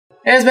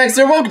Hey, it's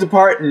Maxter, welcome to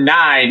part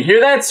 9. Hear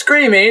that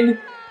screaming?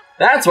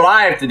 That's what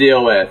I have to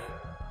deal with.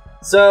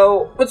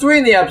 So,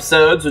 between the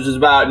episodes, which is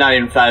about not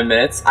even 5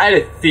 minutes, I had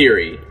a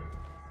theory.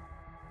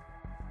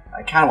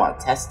 I kind of want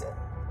to test it.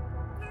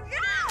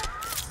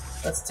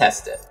 Let's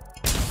test it.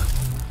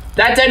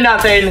 That did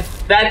nothing!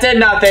 That did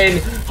nothing!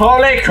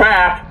 Holy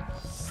crap!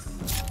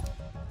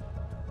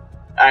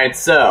 Alright,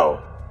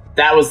 so,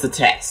 that was the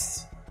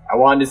test. I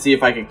wanted to see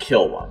if I could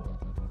kill one.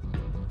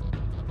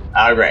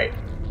 Alright.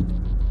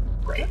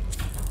 Great.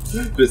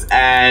 This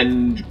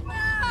and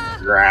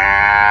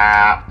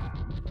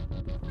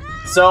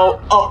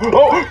so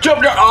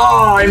jump!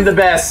 Oh, I'm the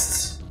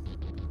best.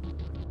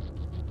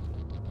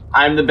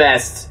 I'm the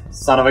best.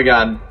 Son of a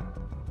gun.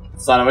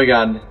 Son of a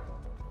gun.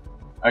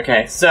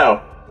 Okay,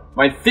 so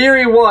my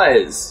theory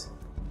was,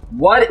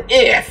 what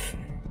if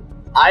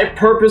I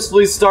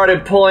purposefully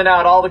started pulling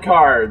out all the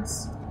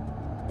cards?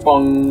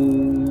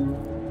 Bong.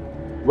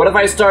 What if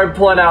I started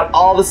pulling out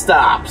all the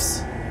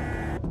stops?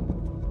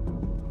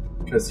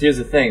 Because here's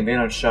the thing, they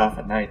don't show off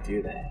at night,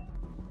 do they?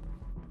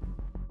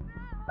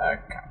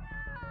 Okay.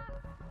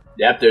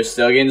 Yep, they're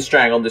still getting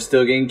strangled, they're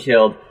still getting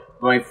killed.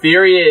 My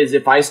theory is,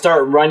 if I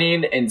start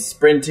running and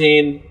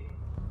sprinting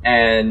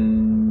and...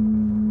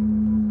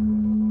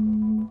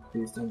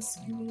 Please don't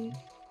see me.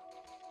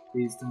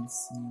 Please don't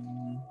see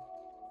me.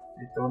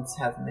 I don't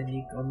have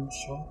many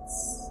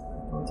gunshots.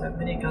 I don't have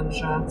many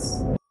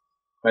gunshots.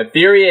 My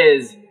theory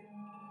is,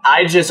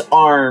 I just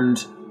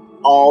armed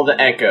all the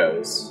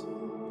echoes.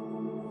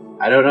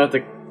 I don't know if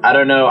the... I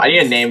don't know. I need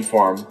a name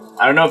for them.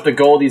 I don't know if the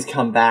Goldies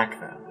come back,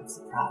 though. That's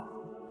the problem.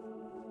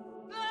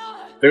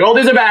 The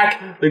Goldies are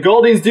back! The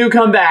Goldies do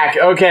come back!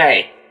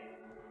 Okay.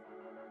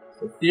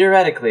 So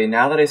theoretically,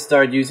 now that I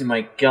started using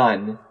my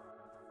gun,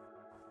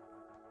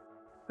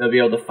 they'll be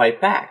able to fight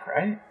back,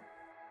 right?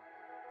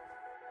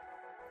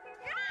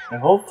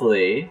 And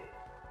hopefully...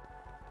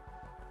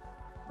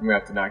 I'm gonna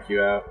have to knock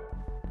you out.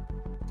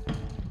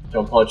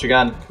 Don't pull out your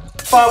gun.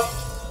 Pop!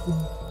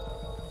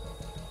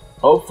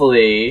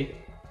 Hopefully...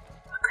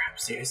 Oh crap,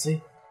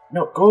 seriously?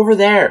 No, go over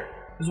there!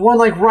 There's one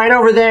like right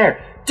over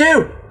there!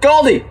 Dude!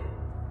 Goldie!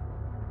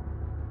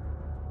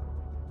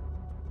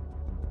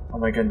 Oh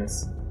my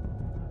goodness.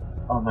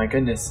 Oh my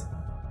goodness.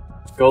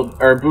 Buddha.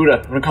 I'm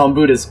gonna call him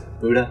Buddhas.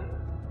 Buddha.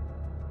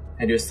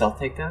 Can I do a stealth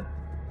takedown?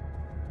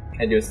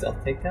 Can I do a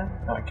stealth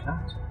takedown? No, I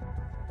cannot.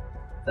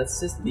 Let's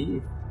just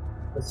leave.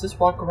 Let's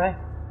just walk away.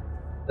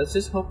 Let's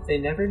just hope they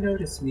never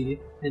notice me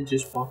and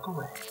just walk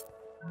away.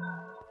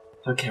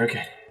 Okay, we're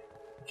good.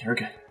 Okay, we're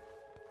good.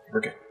 We're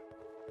good.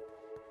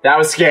 That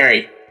was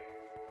scary.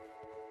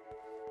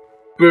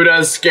 Buddha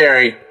is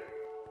scary.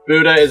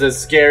 Buddha is a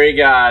scary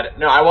god.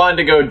 No, I wanted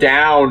to go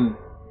down.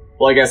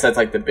 Well, I guess that's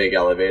like the big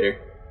elevator.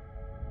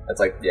 That's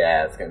like,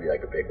 yeah, it's gonna be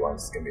like a big one.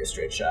 It's gonna be a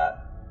straight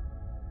shot.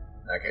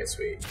 Okay,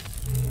 sweet.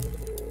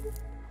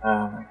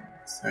 Oh my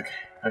goodness. Okay,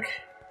 okay.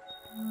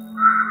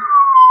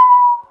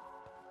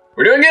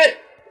 We're doing good.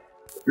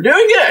 We're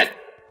doing good.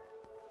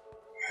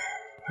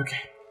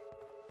 Okay.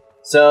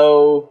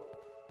 So,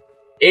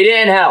 it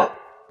didn't help.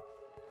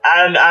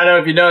 I don't know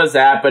if you noticed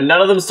that, but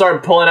none of them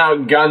started pulling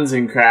out guns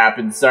and crap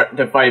and starting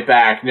to fight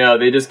back. No,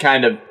 they just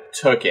kind of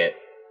took it.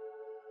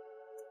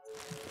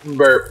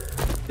 Burp.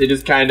 They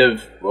just kind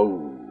of...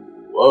 Whoa.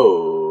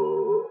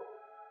 Whoa.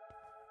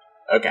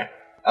 Okay.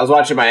 I was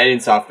watching my editing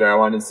software. I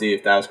wanted to see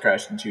if that was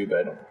crashing too, but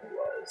I don't think it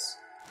was.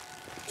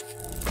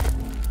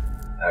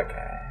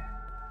 Okay.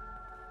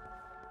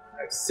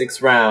 I have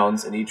 6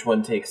 rounds, and each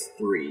one takes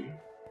 3.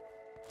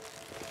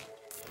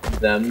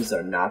 Thems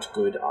are not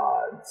good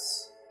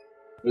odds.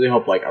 Really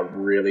hope like a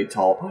really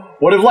tall...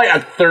 What if like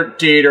a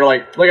 13 or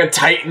like a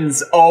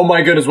Titan's... Oh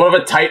my goodness, what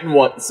if a Titan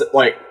was...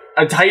 Like,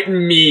 a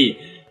Titan me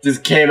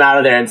just came out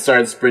of there and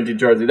started sprinting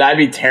towards me. That'd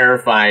be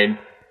terrifying.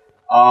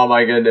 Oh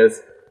my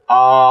goodness.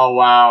 Oh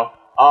wow.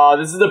 Oh,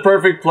 this is the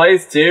perfect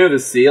place too. The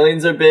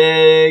ceilings are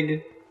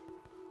big.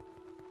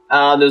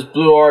 There's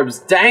blue orbs.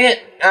 Dang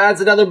it! It's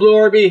another blue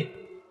orby.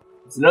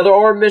 It's another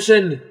orb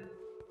mission.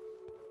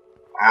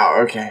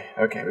 Wow, okay.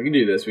 Okay, we can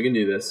do this. We can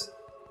do this.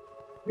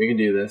 We can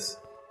do this.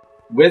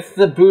 With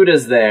the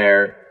Buddhas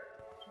there.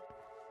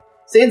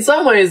 See, in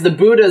some ways, the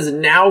Buddhas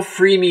now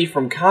free me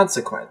from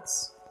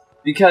consequence.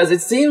 Because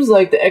it seems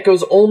like the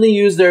Echoes only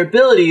use their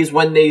abilities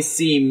when they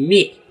see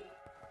me.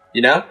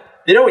 You know?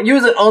 They don't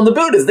use it on the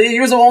Buddhas. They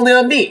use them only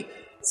on me.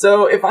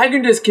 So if I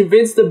can just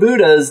convince the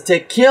Buddhas to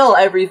kill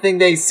everything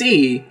they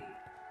see,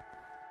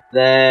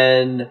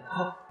 then...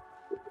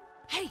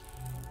 Hey!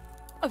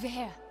 Over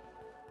here.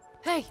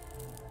 Hey!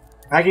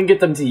 If I can get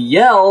them to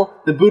yell,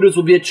 the Buddhas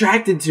will be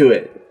attracted to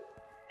it.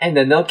 And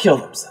then they'll kill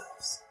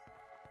themselves.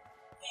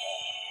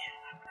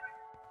 Yeah.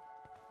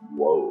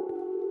 Whoa,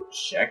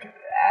 check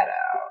that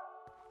out.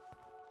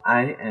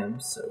 I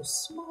am so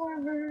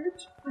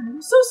smart.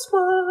 I'm so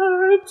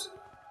smart.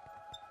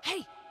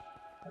 Hey.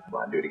 Come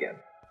on, do it again.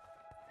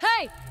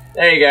 Hey.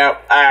 There you go.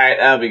 Alright,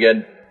 that'll be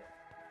good.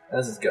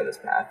 Let's just go this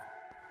path.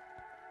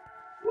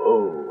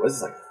 Whoa, this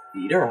is like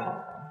theater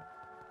hall.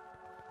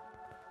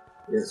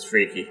 This is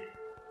freaky.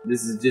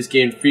 This is just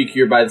getting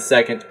freakier by the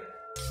second.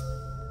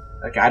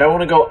 Like, I don't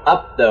want to go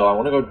up, though. I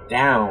want to go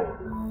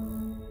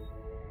down.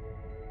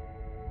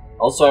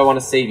 Also, I want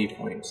a savey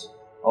point.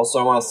 Also,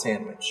 I want a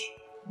sandwich.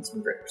 And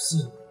some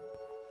grapes.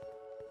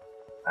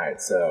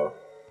 Alright, so...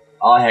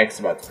 all heck's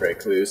about to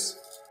break loose.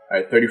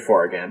 Alright,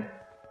 34 again.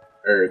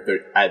 Or,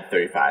 I had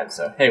 35,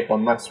 so... hey,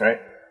 one less, right?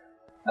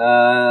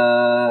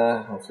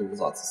 Hopefully there's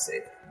lots of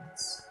save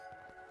points.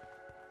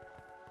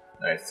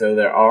 Alright, so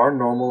there are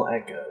normal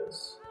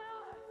echoes.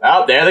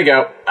 Oh, there they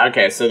go!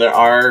 Okay, so there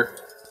are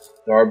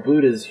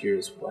Buddhas here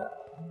as well.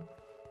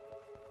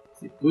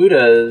 See,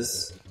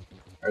 Buddhas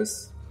are...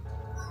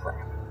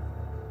 crap.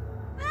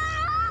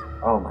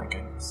 Oh my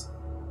goodness.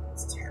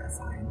 It's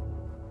terrifying.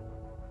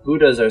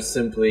 Buddhas are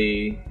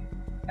simply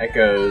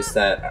echoes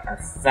that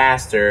are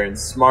faster and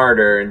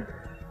smarter and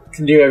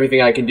can do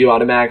everything I can do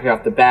automatically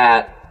off the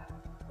bat,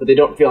 but they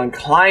don't feel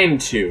inclined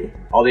to.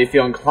 All they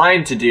feel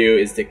inclined to do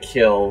is to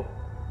kill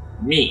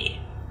me.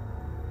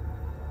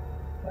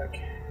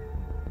 Okay.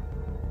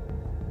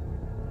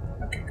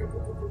 Okay, go.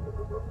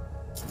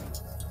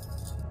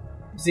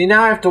 See,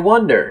 now I have to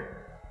wonder,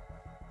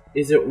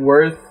 is it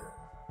worth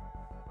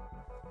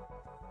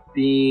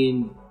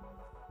being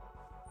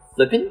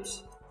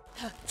flippant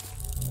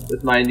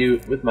with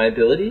my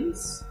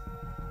abilities?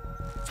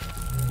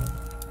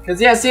 Because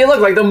yeah, see, look,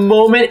 like the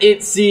moment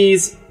it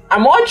sees,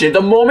 I'm watching,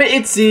 the moment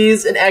it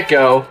sees an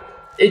echo,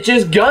 it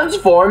just guns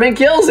for him and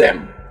kills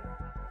him.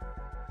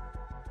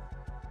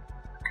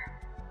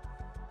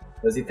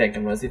 What's he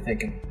thinking? What's he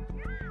thinking?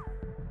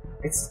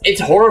 It's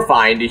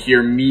horrifying to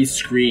hear me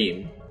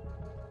scream.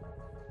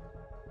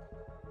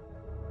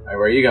 Alright,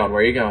 where are you going?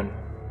 Where are you going?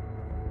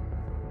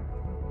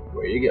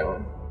 Where are you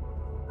going?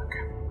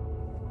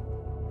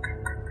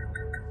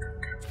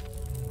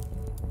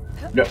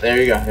 No, there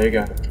you go, there you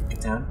go.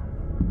 Get down.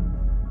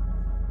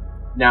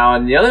 Now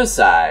on the other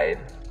side,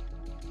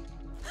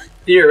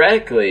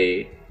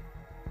 theoretically,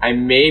 I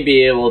may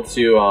be able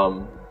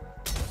to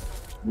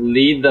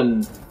lead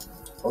them.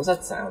 What was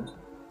that sound?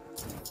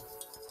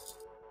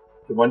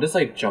 Did one just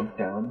like jump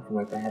down from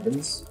like the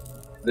heavens?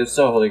 They're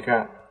so holy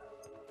crap.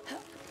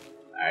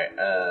 Alright,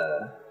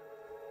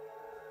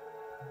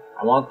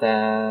 I want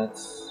that.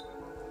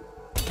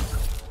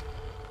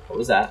 What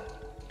was that?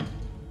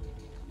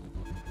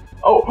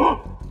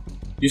 Oh!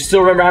 You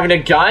still remember having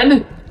a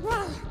gun?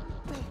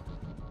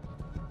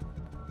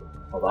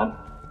 Hold on.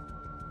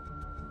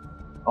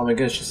 Oh my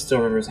goodness, she still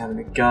remembers having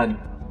a gun.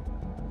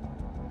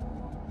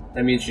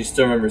 That means she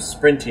still remembers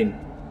sprinting.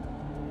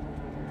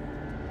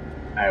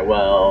 Alright,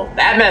 well,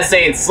 that mess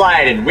ain't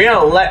sliding. We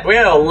don't let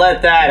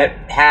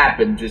that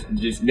happen.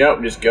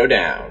 Nope, just go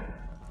down.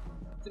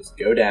 Just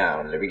go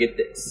down. Let me get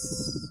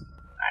this.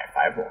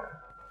 Alright, 5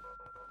 more.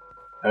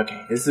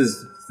 Okay, this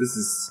is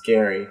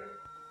scary.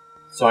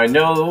 So I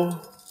know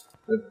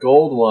the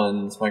gold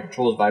ones, my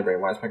controller's vibrating.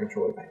 Why is my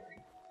controller vibrating?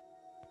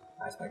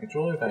 Why is my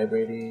controller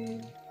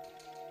vibrating?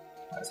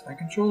 Why is my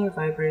controller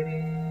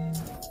vibrating?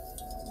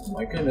 Oh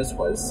my goodness,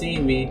 what is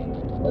seeing me?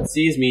 What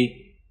sees me?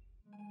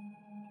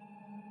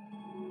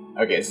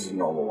 Okay, this is a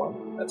normal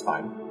one. That's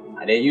fine.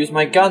 I didn't use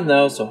my gun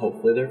though, so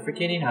hopefully they're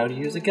forgetting how to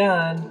use a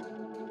gun.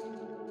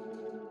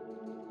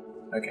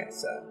 Okay,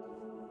 so...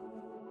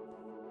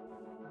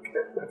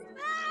 okay.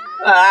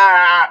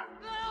 Ah!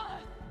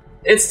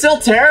 It's still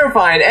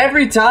terrifying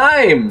every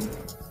time!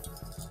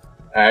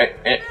 Alright,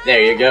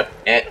 there you go.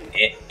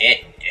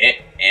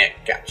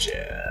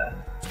 Gotcha.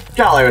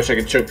 God, I wish I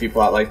could choke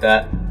people out like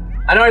that.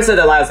 I know I said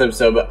that last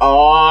episode, but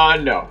oh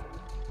no.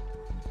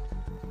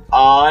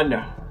 Oh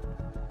no.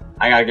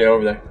 I gotta get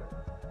over there.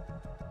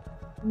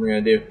 What am I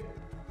gonna do?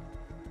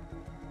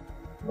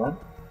 Come on.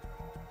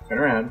 Turn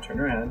around, turn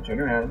around, turn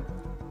around.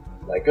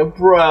 Like a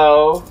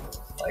bro.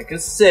 Like a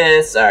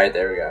sis. Alright,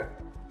 there we go.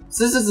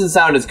 Sis doesn't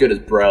sound as good as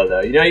bro,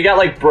 though. You know, you got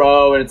like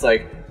bro, and it's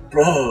like,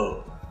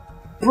 bro.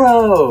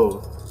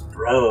 Bro.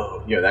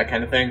 Bro. You know, that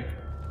kind of thing.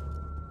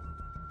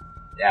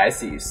 Yeah, I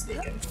see you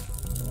sneaking.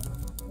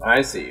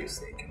 I see you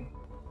sneaking.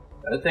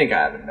 Don't think I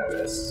haven't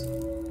noticed.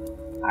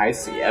 I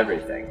see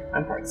everything.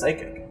 I'm part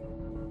psychic.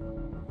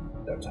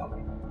 Don't tell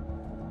me.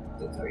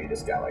 Don't tell me you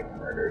just got, like,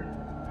 murdered.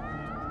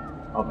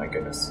 Oh my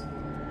goodness.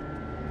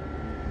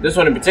 This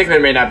one in particular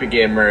may not be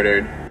getting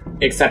murdered.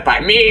 Except by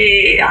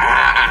me!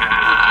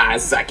 Ah,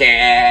 suck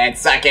it!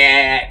 Suck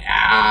it!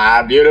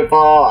 Ah, beautiful!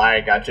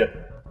 Alright, gotcha.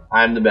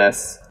 I'm the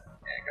best. Yeah,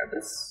 I got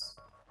this.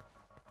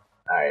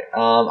 Alright,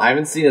 I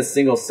haven't seen a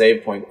single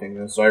save point thing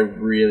though, so I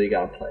really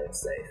gotta play it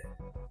safe.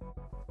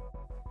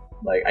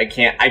 Like, I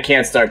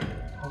can't start...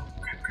 oh,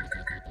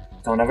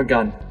 crap. Don't have a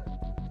gun.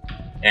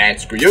 And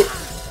screw you!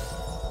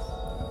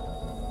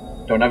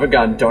 Don't have a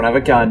gun, don't have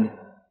a gun.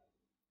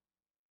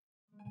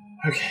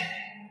 Okay.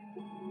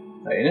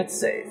 Playing it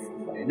safe.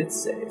 Playing it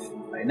safe.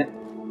 Playing it.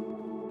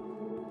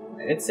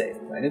 Playing it safe.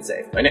 Playing it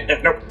safe. Playing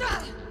it. Nope.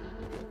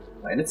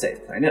 Playing it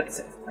safe. Playing it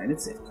safe. Playing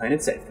it safe. Playing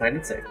it safe. Playing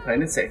it safe.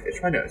 Playing it safe.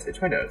 Itch my nose.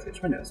 Itch my nose.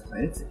 Itch my nose.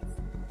 Playing it safe.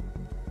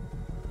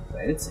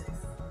 Playing it safe.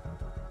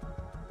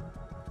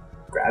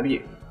 Grab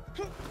you.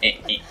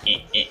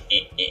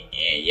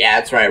 Yeah,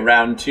 that's right.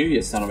 Round 2,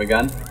 you son of a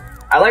gun.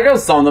 I like how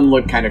some of them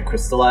look kind of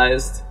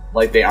crystallized.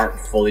 like they aren't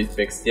fully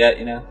fixed yet,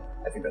 you know?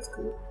 I think that's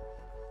cool.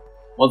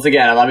 Once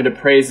again, allow me to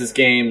praise this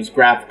game's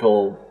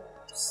graphical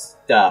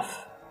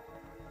stuff.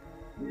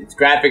 It's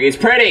graphic, it's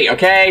pretty,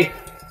 okay?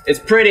 It's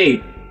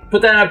pretty.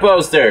 Put that on a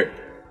poster.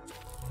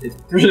 It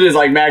is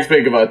like Max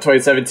Pinkova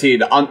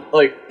 2017,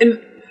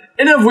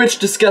 in of which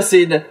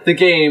discussing the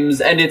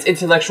games and its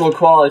intellectual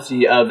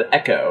quality of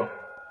Echo.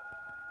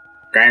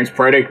 Game's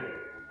pretty.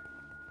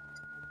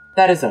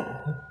 That is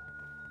all.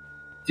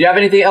 Do you have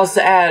anything else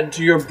to add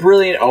to your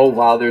brilliant... Oh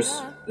wow,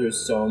 there's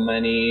so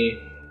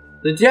many...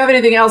 Do you have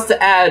anything else to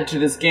add to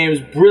this game's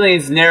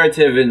brilliance,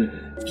 narrative, and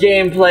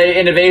gameplay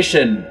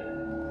innovation?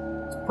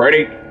 It's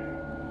pretty.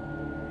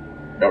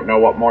 Don't know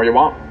what more you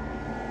want.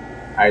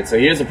 Alright, so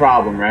here's the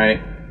problem,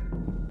 right?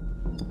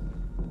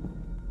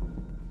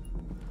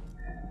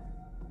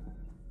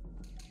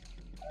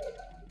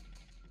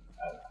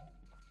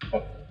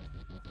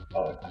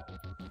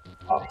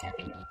 Oh, heck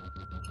no.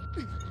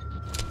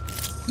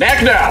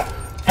 Heck no!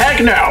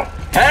 Heck no!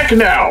 Heck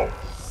no!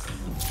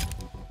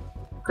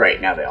 Great,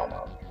 now they all know.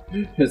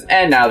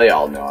 And now they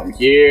all know I'm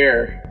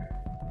here.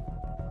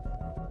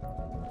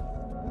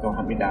 Don't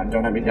hunt me down,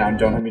 don't hunt me down,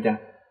 don't hunt me down.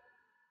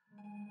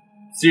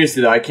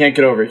 Seriously though, I can't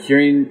get over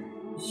hearing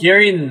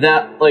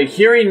that, like,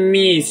 hearing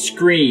me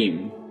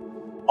scream.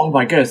 Oh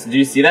my goodness, did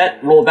you see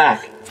that? Roll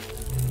back.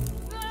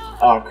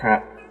 Oh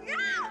crap.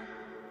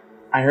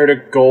 I heard a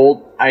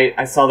gold,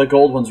 I saw the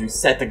gold ones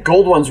reset. The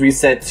gold ones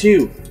reset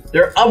too.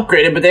 They're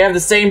upgraded, but they have the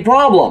same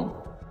problem.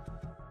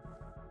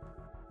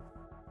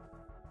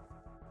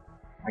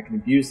 I can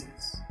abuse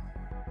this.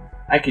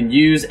 I can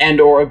use and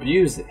or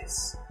abuse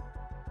this.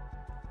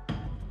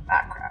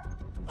 Ah, crap.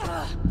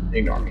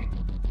 Ignore me.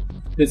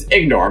 Just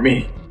ignore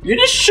me. You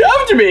just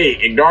shoved me!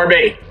 Ignore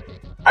me!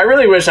 I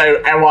really wish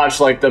I watched,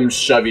 like, them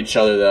shove each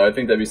other, though. I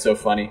think that'd be so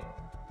funny.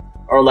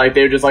 Or, like,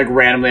 they would just, like,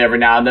 randomly every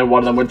now and then one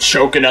of them would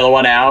choke another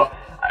one out.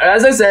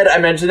 As I said, I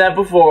mentioned that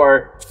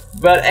before.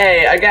 But,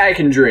 hey, a guy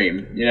can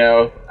dream, you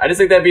know? I just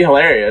think that'd be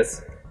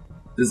hilarious.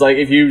 It's like,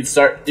 if you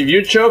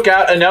choke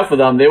out enough of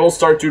them, they will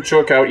start to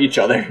choke out each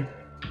other.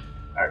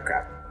 Alright,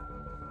 crap.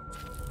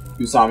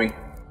 Who saw me?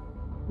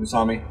 Who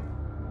saw me?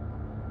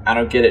 I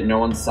don't get it, no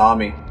one saw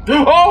me.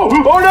 Oh!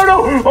 Oh no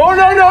no! Oh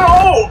no no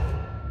no!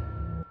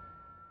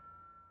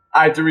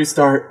 I have to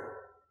restart.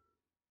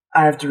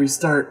 I have to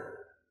restart.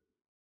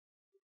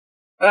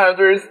 I have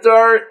to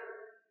restart.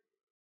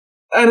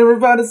 I never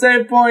found a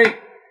save point.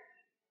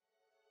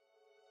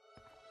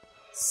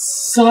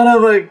 Son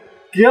of a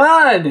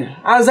gun!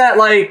 I was at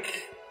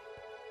like...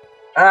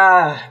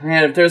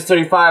 man, if there's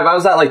 35, I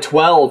was at like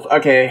 12.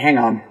 Okay, hang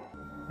on.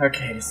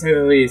 Okay, to say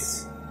the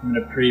least, I'm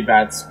in a pretty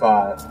bad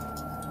spot.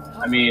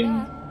 I mean,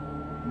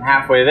 I'm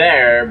halfway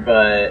there,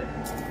 but...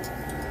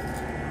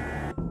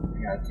 I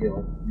gotta deal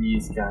with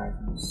these guys.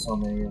 There's so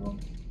many of them.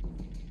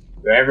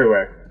 They're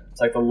everywhere.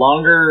 It's like the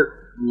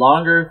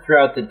longer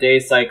throughout the day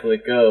cycle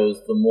it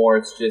goes, the more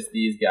it's just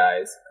these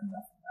guys and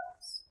nothing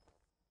else.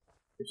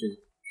 Which is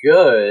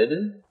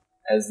good,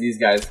 as these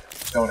guys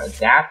don't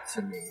adapt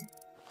to me.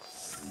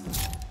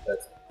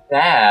 That's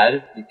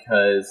bad,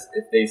 because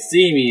if they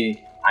see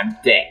me, I'm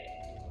dead.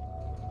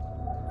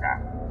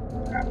 Crap.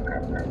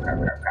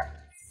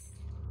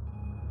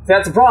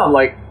 That's the problem,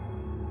 like,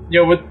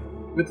 you know,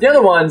 with the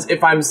other ones,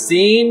 if I'm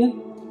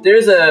seen,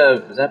 there's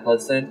a... Is that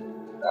bloodstain?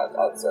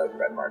 Oh, it's a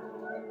red mark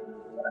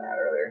that I had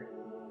earlier.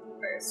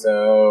 Okay,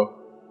 so...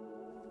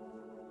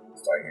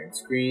 Start hearing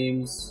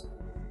screams.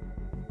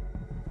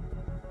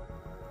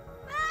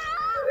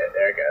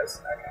 There it goes.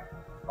 Okay.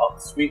 Oh,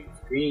 sweet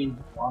green.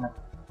 Want it.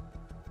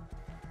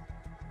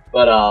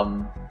 But,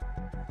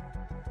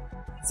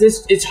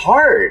 it's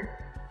hard.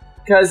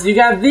 Because you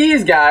got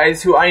these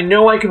guys who I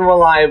know I can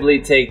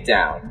reliably take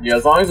down. You know,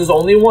 as long as there's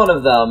only one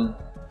of them,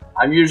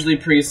 I'm usually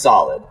pretty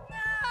solid.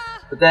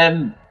 But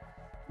then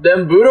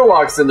Buddha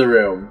walks in the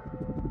room.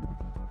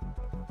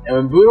 And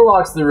when Buddha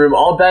walks in the room,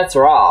 all bets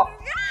are off.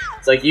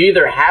 It's like you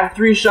either have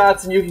 3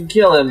 shots and you can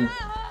kill him.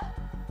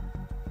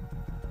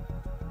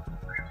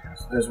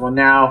 There's one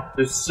now.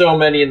 There's so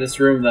many in this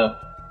room, though.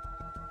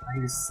 I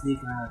need to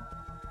sneak around.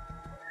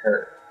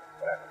 Hurt.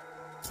 Whatever.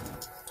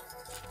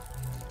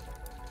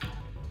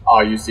 Oh,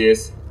 are you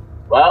serious?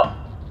 Well,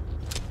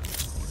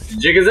 the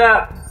jig is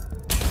up.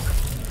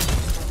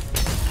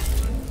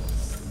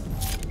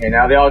 Okay,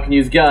 now they all can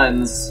use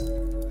guns.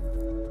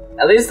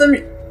 At least them.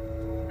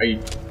 Are you?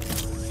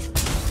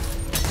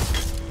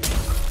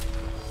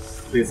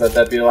 Please let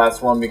that be the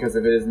last one, because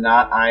if it is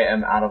not, I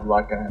am out of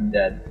luck and I'm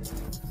dead.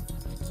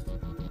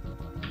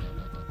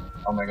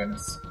 Oh my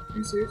goodness. Are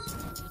you serious?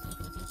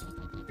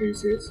 Are you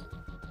serious?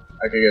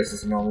 Okay, I guess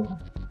it's a normal one.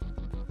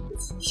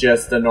 It's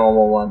just a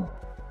normal one.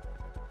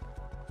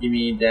 Give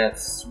me that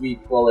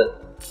sweet bullet.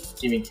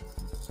 Give me.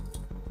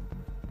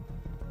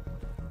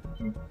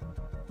 Good.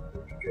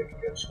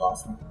 She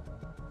lost me.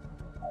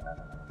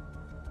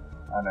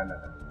 Oh, no. No.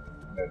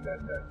 I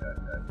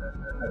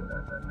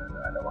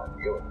don't want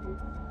to deal with you.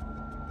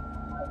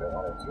 I don't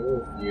want to deal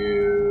with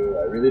you.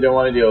 I really don't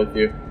want to deal with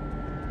you.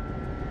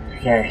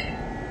 Okay.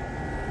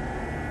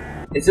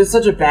 it's just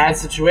such a bad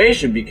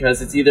situation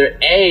because it's either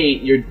A,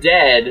 you're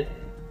dead,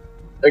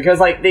 because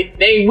like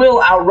they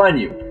will outrun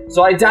you.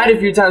 So I died a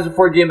few times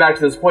before getting back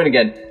to this point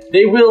again.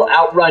 They will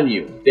outrun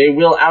you. They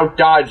will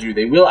outdodge you.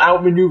 They will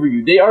outmaneuver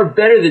you. They are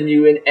better than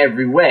you in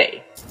every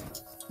way.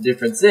 The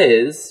difference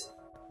is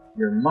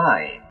your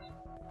mind.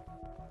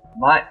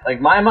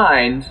 My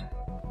mind,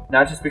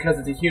 not just because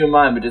it's a human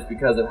mind, but just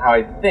because of how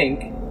I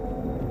think,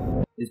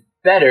 is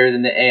better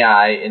than the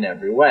AI in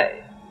every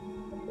way.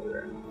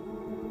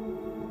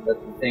 But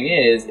the thing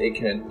is, it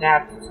can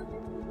adapt to you.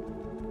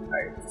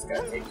 Alright, just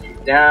gotta take you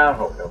down.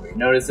 Hope nobody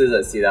notices.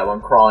 I see that one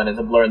crawling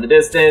into blur in the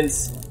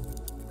distance.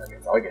 Okay,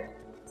 it's all good.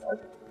 It's all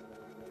good.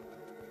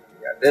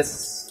 Got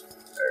this.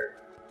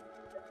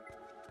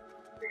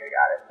 I think I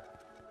got it.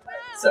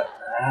 Alright, so.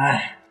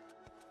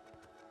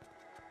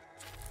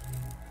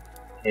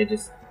 Okay,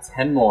 just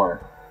 10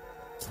 more.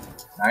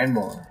 9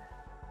 more.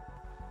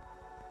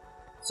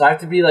 So I have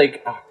to be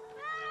like...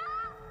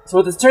 So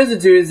what this turns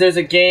into is there's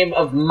a game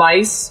of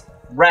mice,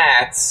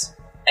 rats,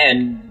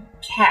 and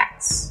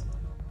cats.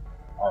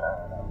 Oh, no.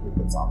 Who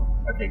puts on?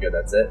 Okay, good,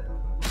 that's it.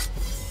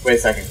 Wait a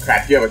second.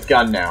 Crap, you have a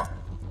gun now.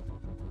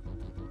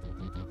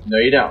 No,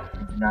 you don't.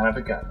 You do not have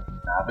a gun. You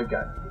do not have a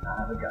gun. You do not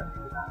have a gun.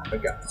 You do not have a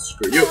gun.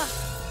 Screw you.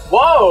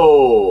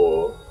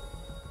 Whoa!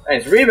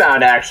 Nice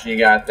rebound action you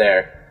got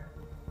there.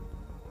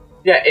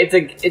 Yeah,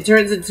 it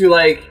turns into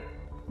like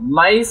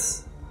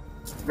mice,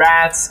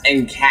 rats,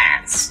 and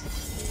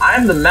cats.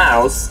 I'm the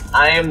mouse.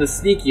 I am the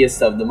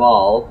sneakiest of them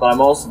all, but I'm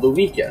also the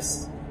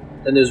weakest.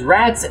 Then there's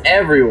rats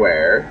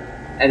everywhere,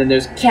 and then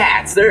there's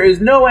cats. There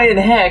is no way in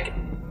heck,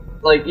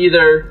 like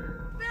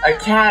either a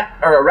cat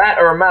or a rat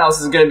or a mouse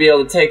is going to be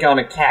able to take on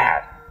a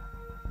cat.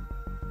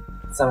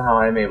 Somehow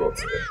I'm able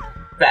to.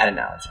 Bad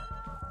analogy.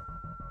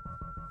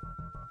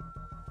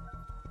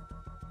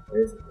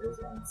 Where is it? Where is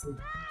it? I don't see it.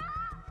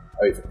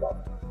 Oh, he's above.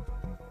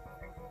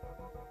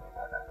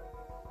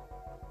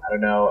 I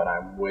don't know, and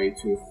I'm way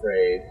too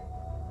afraid.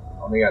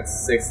 I only got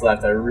 6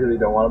 left. I really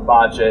don't want to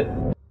botch it.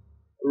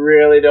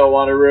 Really don't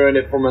want to ruin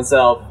it for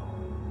myself.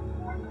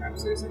 Oh, crap,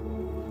 seriously.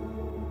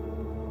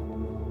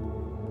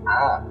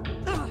 Ah.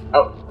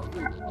 Oh.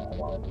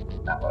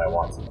 Not what I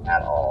wanted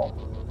at all.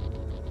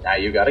 Now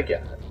you gotta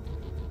get it.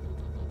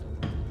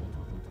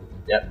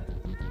 Yep.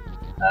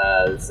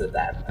 This is a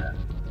bad plan.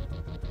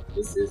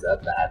 This is a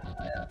bad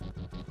plan.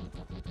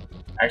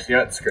 Actually,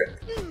 not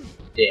script.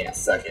 Yeah,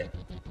 suck it.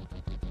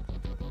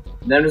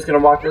 And then I'm just gonna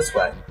walk this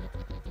way.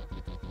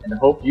 And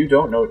hope you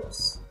don't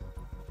notice.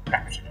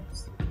 Crap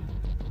ships.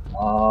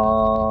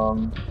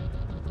 Oh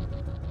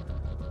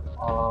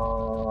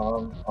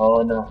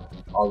no.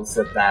 Oh, this is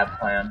a bad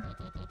plan.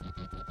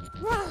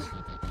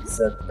 This is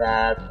a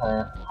bad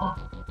plan.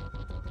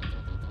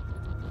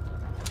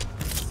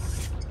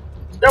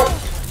 No!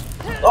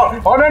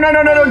 Oh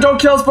no, don't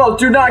kill us both!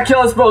 Do not kill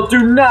us both!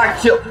 Do not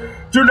kill!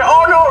 Do not—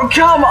 oh no,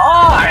 come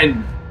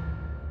on!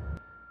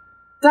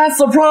 That's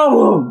the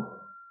problem!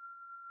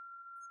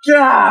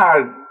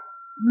 God!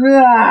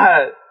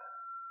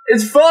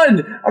 It's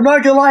fun! I'm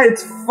not gonna lie,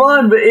 it's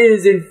fun, but it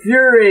is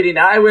infuriating.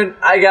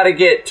 I gotta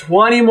get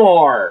 20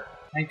 more!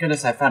 Thank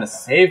goodness I found a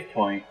save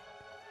point.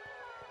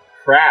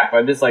 Crap,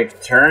 I just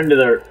like turned to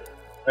the—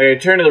 I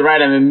turn to the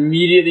right, I'm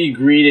immediately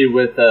greeted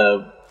with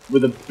a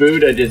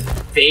Buddha just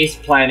face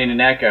planting an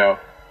echo.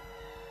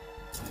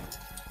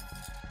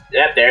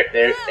 Yep, there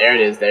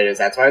it is,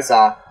 that's what I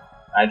saw.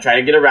 I tried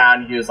to get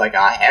around, he was like,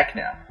 ah, heck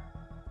no.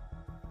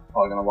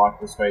 Probably gonna walk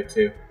this way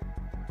too.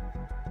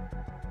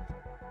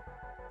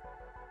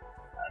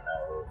 I don't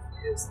know if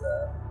he is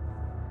the...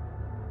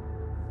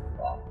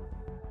 Well.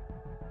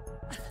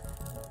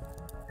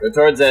 Go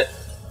towards it.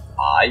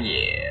 Aw,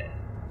 yeah.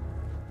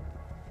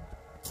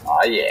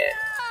 Aw, yeah.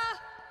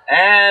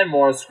 And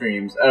more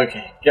screams.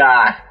 Okay,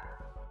 God.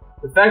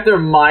 The fact they're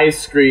my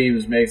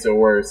screams makes it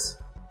worse.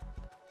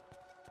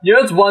 You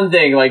know, it's one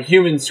thing, like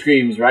human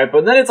screams, right?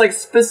 But then it's like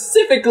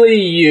specifically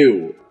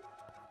you.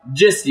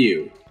 Just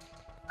you.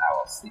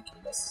 Owl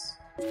sneakiness.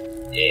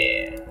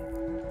 Yeah.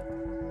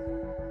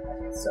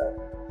 Okay, so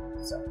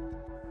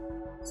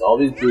all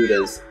these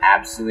Buddhas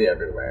absolutely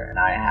everywhere, and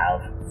I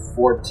have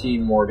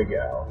 14 more to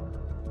go.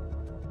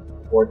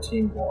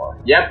 14 more.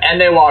 Yep,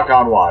 and they walk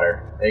on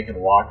water. They can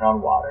walk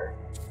on water.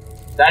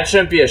 That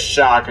shouldn't be a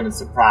shock and a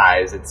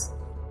surprise. It's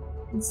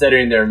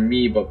considering they're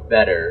me but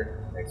better.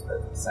 Makes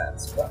perfect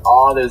sense. But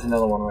oh, there's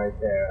another one right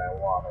there, and I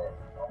want it.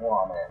 I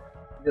want it.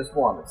 I just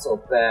want it so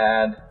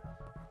bad.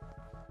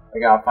 I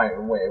gotta find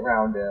a way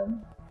around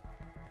him.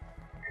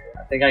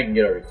 I think I can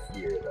get over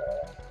here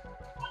though.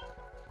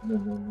 No.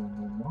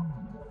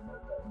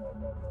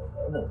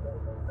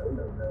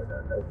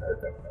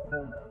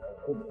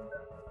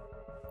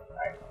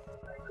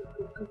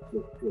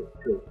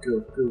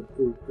 Go.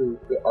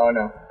 Oh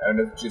no.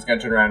 She's gonna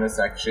turn around in a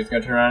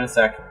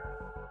sec.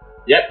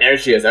 Yep, there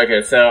she is.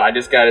 Okay, so I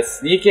just gotta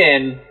sneak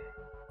in,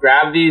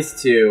 grab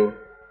these two,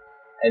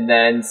 and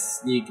then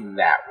sneak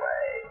that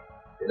way.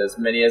 Get as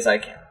many as I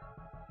can.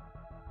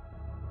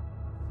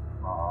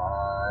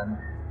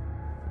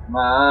 Come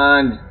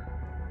on.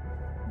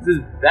 This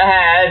is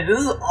bad. This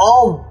is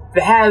all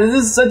bad. This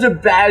is such a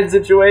bad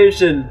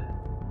situation.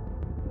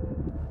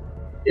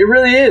 It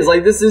really is.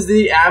 Like, this is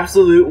the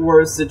absolute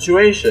worst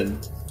situation.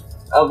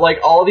 Of, like,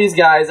 all these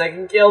guys that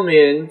can kill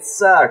me, and it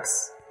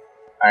sucks.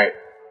 Alright.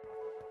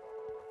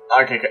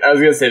 Okay, I was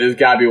gonna say, there's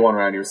gotta be one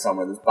around here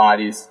somewhere. There's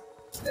bodies.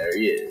 There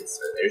he is.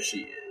 Or there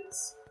she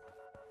is.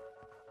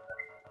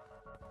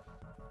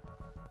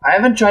 I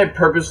haven't tried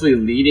purposely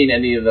leading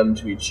any of them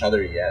to each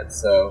other yet,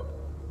 so...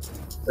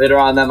 Later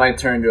on, that might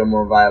turn into a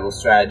more viable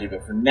strategy,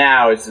 but for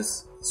now, it's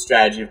just a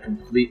strategy of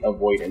complete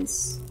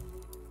avoidance.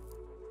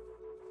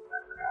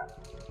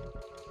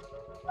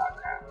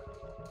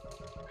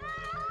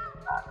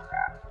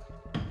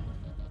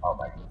 Oh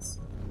my goodness.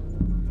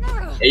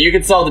 Hey, you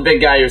can solve the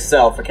big guy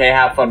yourself, okay?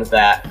 Have fun with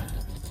that.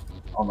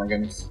 Oh my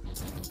goodness.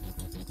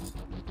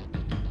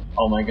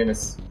 Oh my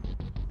goodness.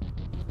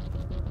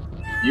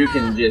 You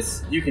can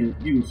just, you can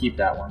keep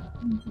that one.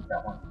 You can keep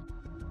that one.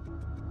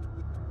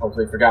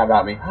 Hopefully it forgot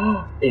about me.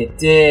 It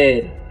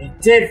did!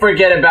 It did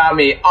forget about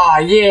me! Aw,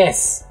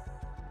 yes!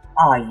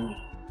 Aw, yeah.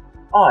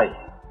 Aw,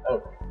 yeah.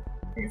 Okay.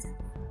 I think it's good.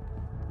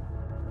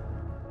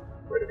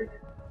 Where did it go?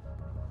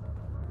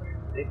 Where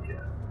did it go?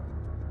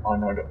 Oh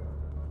no, no.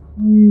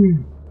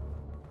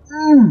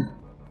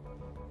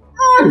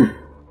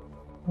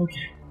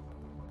 Okay.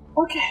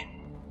 Okay.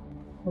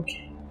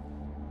 Okay.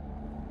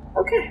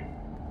 Okay.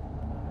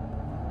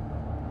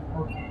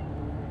 Okay.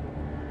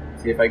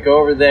 See, if I go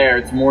over there,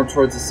 it's more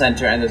towards the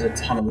center, and there's a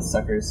ton of the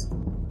suckers.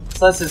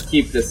 So let's just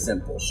keep this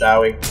simple,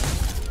 shall we?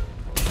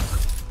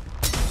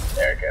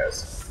 There it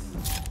goes.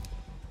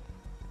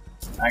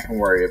 I can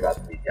worry about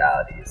the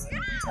legalities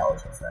and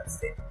intelligence of that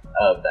statement,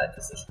 of that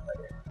decision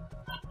later.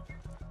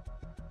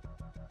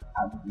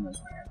 I don't think he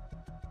knows my hand.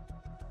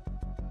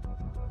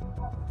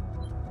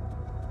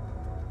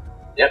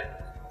 Yep,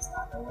 it's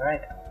not know where I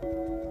am.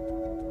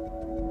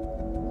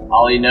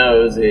 All he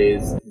knows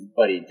is his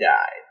buddy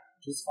died,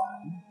 which is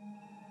fine.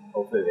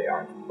 Hopefully they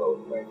aren't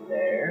both right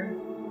there.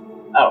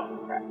 Oh,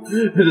 crap.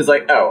 It's just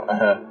like, oh,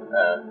 crap.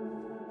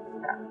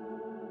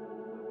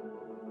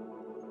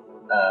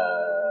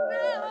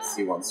 I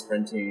see one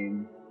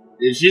sprinting.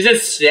 She's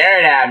just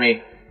staring at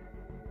me.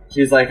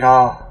 She's like,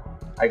 oh,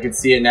 I can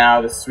see it now,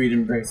 the sweet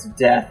embrace of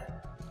death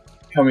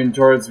coming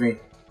towards me.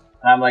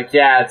 And I'm like,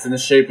 yeah, it's in the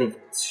shape of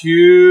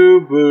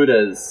 2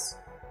 Buddhas.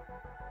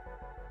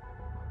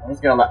 I'm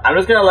just gonna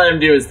let him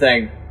do his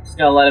thing. Just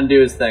gonna let him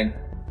do his thing.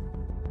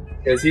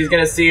 Because he's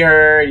gonna see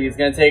her, he's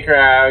gonna take her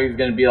out, he's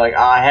gonna be like,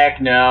 ah,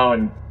 heck no,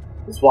 and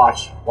just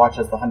watch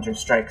as the hunter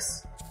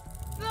strikes.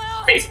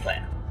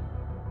 Faceplant.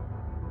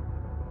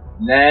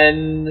 And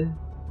then,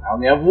 I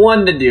only have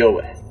one to deal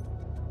with.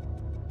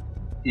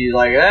 He's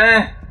like,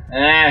 I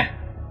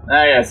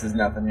guess there's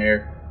nothing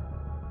here.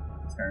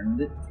 Turn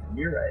to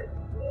your right.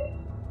 Yeah,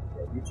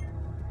 you turn.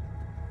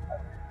 Okay.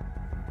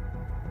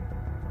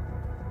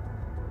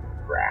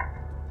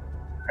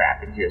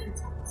 Crap, it hears me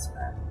talking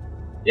smack.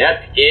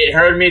 Yep, it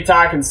heard me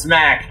talking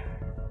smack.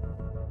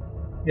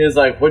 He was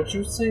like, what'd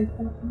you say,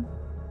 Puppy?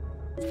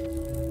 I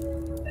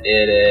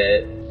did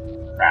it.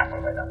 Crap, what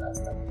have I done that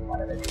stuff? Why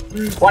did I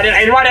do that? Why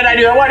did I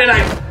do that? Why did I?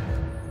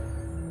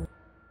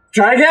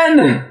 Try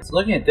again! So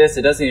looking at this,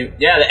 it doesn't even,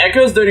 yeah, the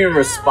echoes don't even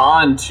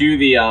respond to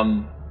the,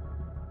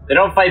 they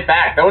don't fight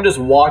back. That one just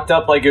walked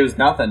up like it was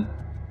nothing.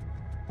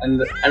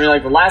 And, I mean,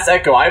 like, the last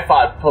echo I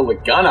fought pulled a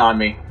gun on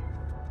me.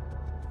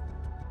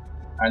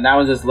 And that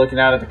one's just looking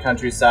out at the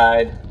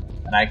countryside,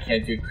 and I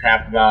can't do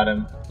crap about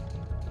him.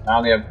 I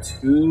only have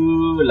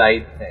 2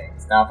 light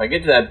things. Now, if I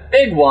get to that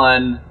big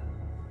one,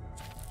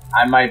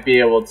 I might be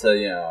able to,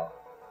 you know,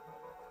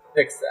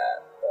 fix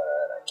that,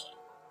 but I can't.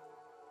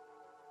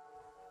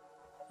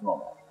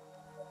 Normal.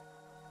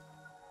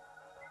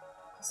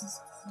 This is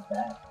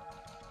bad.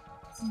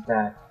 This is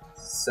bad.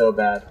 This is so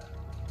bad.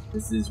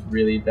 This is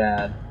really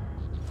bad.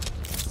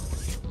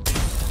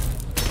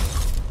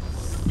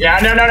 Yeah,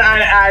 no,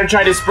 I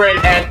tried to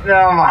sprint and,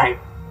 oh my,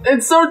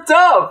 it's so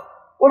tough!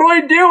 What do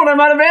I do when I'm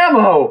out of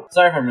ammo?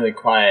 Sorry if I'm really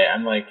quiet,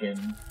 I'm like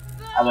in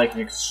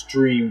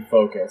extreme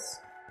focus.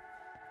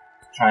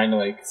 Trying to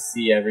like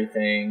see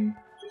everything.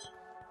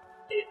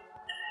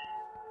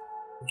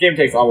 The game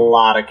takes a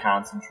lot of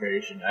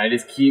concentration. I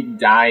just keep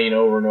dying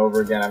over and over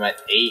again. I'm at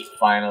 8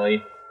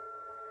 finally.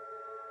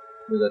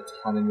 There's a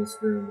ton in this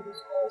room, but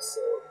there's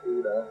also a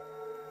Buddha.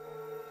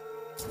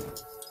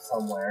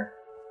 Somewhere.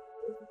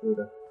 There's a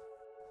Buddha.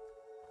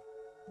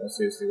 No,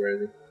 seriously, where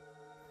is he?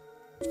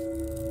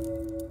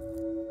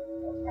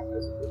 Oh,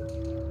 there's a Buddha.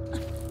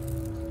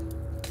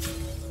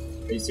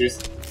 Are you serious?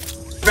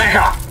 Back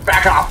off!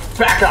 Back off!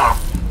 Back off!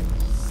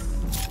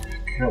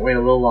 Couldn't wait a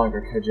little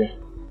longer, could you?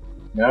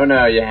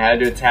 No, you had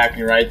to attack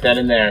me right then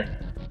and there.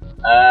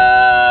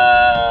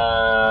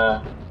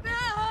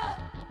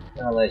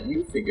 Gonna let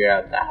you figure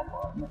out that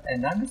one,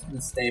 and I'm just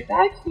gonna stay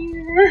back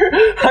here.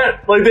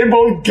 Like, they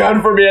both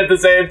gun for me at the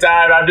same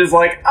time. I'm just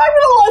like, I'm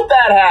gonna let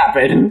that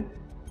happen.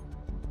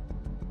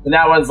 And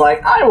that one's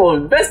like, I will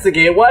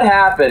investigate what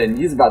happened, and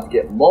he's about to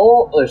get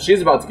she's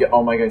about to get,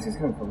 oh my goodness, he's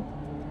coming for me.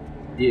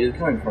 He is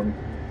coming for me.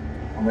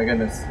 Oh my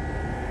goodness.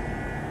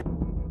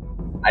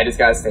 I just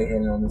gotta stay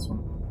hidden on this one.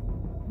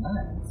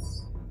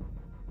 Nice.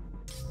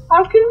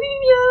 How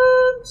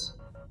convenient!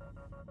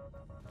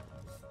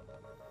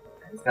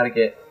 I just gotta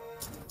get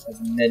as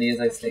many as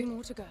I stick.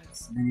 More to go.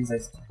 As many as I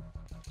stick.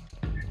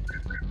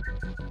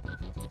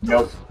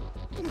 Nope.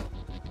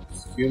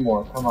 Just a few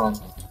more. Come on.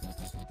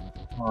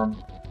 Come on.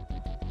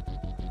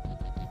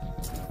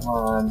 Come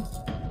on.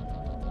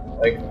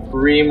 Like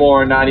 3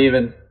 more, not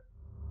even.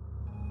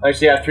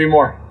 Actually, yeah, 3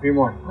 more. 3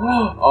 more.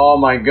 Oh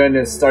my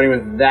goodness, starting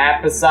with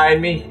that beside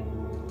me.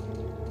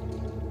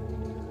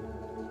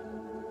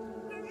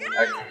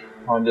 Okay,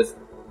 come on, just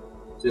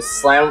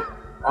slam.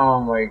 Oh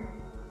my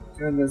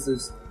goodness,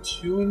 there's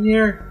 2 in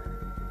here?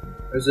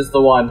 There's just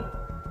the 1.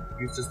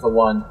 It's just the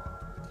 1.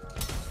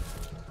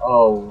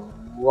 Oh,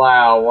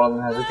 wow, one of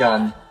them has a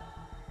gun.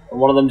 And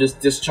one of them just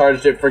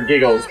discharged it for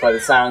giggles by the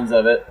sounds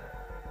of it.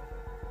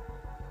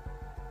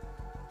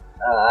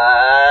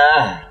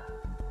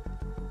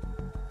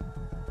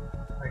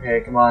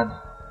 Okay, come on.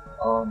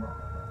 Oh no.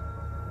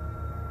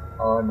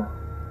 Oh no.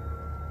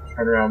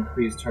 Turn around,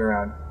 please turn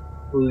around.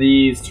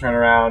 Please turn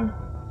around.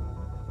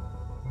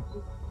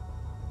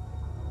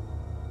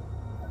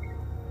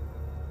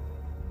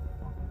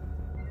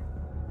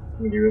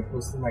 Can you get real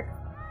close to the microphone?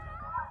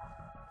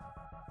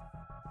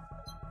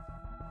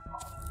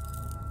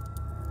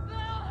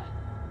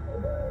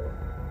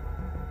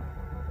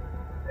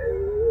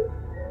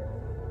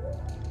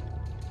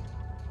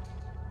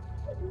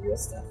 Real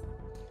stuff.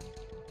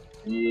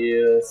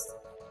 Real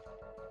stuff.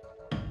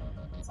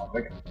 Sounds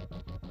like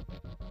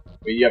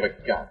wait, you have a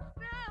gun.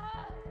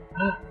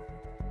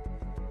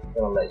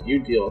 Gonna let you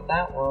deal with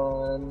that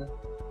one.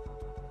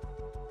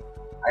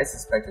 I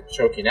suspect it's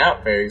choking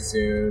out very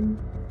soon.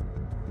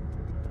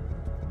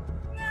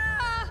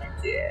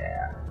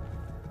 Yeah.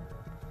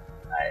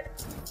 Alright.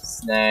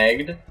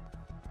 Snagged.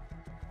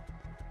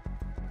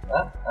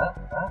 I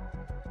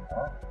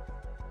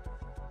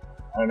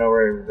don't know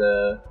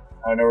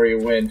where you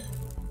went.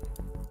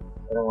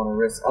 I don't want to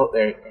risk. Oh,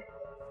 there.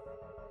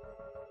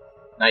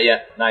 Not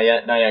yet. Not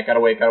yet. Not yet. Gotta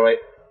wait. Gotta wait.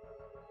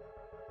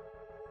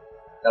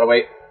 Gotta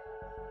wait.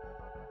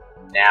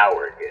 Now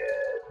we're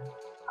good.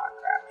 Ah,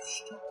 crap.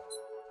 It's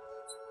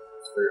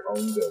for your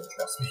own good.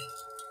 Trust me.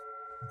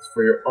 It's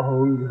for your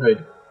own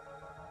good.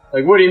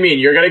 Like, what do you mean?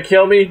 You're gonna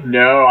kill me?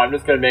 No, I'm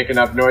just gonna make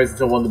enough noise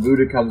until one of the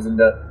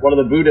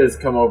Buddhas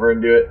come over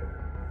and do it.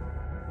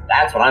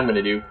 That's what I'm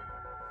gonna do.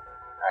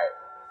 Alright,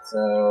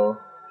 so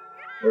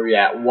where are we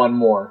at? 1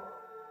 more.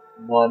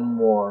 1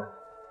 more.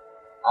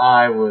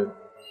 I would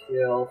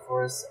kill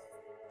for a second.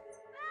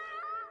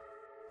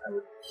 I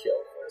would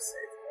kill for a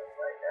second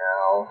right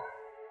now.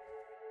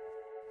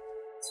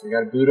 So we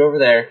got a Buddha over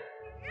there.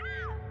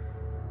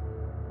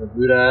 The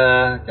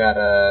Buddha got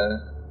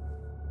a...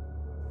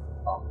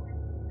 Oh.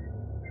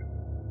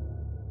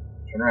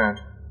 Turn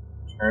around.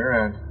 Turn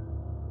around.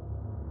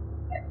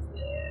 Heck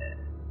yeah.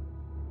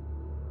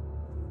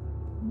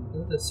 You go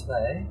this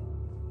way,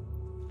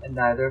 and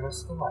neither of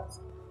us the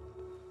wiser.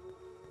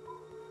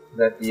 Could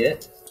that be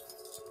it?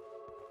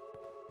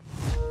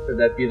 Could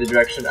that be the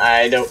direction?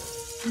 I don't.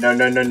 No,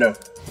 no, no, no.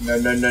 No,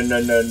 no, no, no,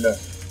 no, no.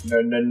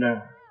 No, no,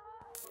 no.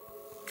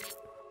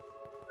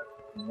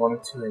 There's 1 or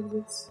 2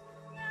 exits.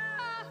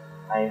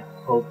 I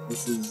hope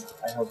this is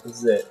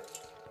it.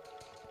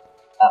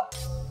 Up.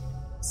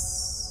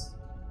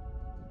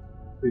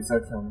 Please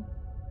don't kill me.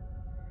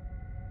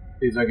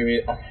 Please don't give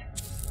me. Okay.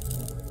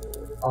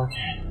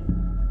 Okay.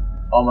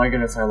 Oh my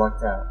goodness, I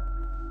lucked out.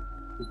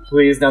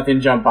 Please nothing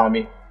jump on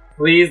me.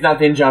 Please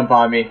nothing jump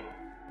on me.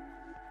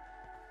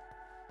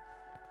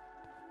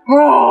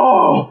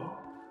 Oh!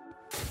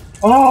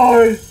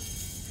 Oh!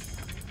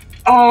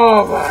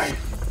 Oh my!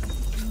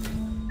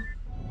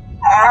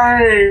 I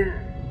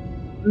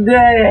did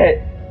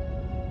it!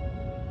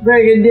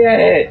 Freaking did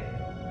it!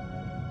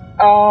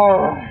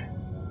 Oh!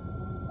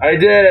 I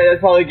did it! That's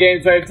probably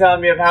game's way of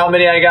telling me of how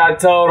many I got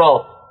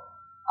total.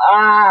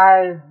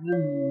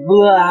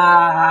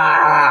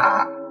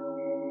 Blah!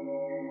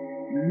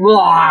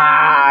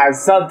 Blah!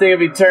 Something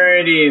of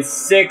eternity.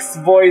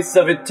 6th voice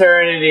of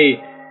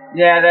eternity.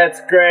 Yeah,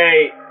 that's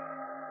great.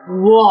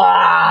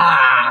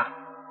 Blah!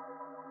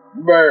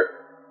 Burp.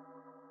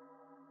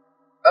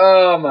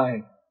 Oh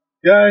my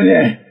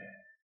goodness.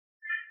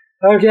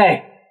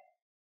 Okay.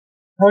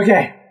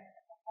 Okay.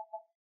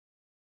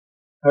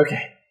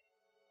 Okay.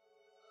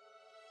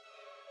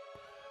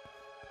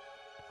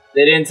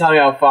 They didn't tell me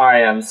how far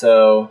I am,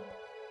 so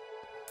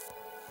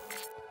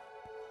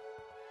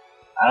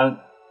I don't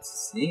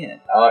see it.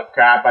 Oh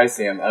crap, I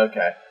see him.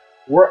 Okay.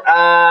 We're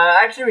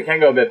actually we can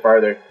go a bit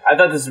farther. I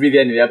thought this would be the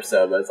end of the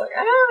episode, but it's like,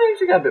 we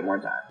actually got a bit more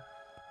time.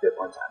 A bit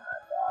more time than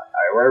I thought.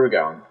 Alright, where are we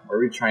going? Where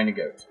are we trying to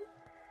go to?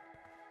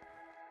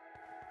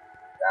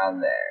 Down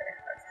there.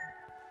 Okay.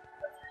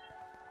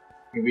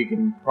 I think we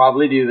can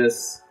probably do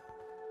this.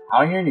 I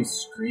don't hear any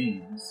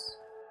screams.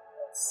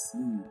 Let's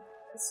see.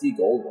 I see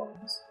gold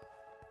ones.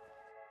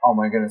 Oh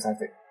my goodness, I have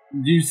to... Are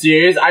you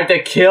serious? I have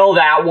to kill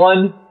that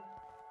one?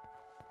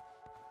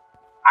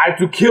 I have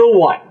to kill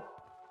one!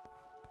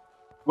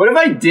 What if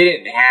I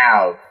didn't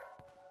have,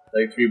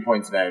 like, 3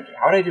 points of energy?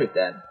 How would I do it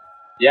then?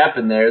 Yep,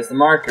 and there's the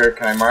marker.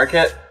 Can I mark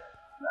it?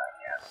 No, I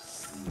can't.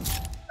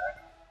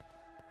 Okay.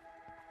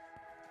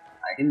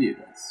 I can do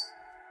this.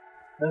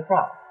 No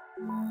problem.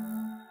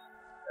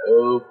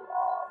 No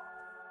problem.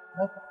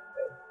 No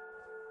problem.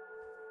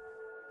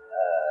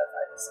 If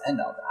I descend,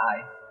 I'll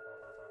die.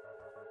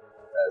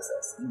 As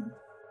I see.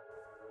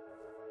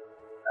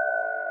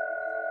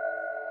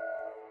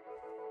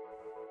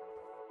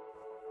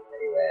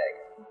 Anyway,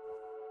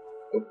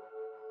 nope.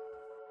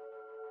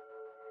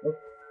 Nope.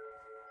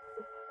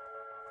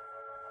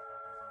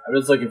 I'm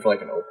just looking for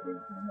like an opening,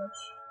 pretty much.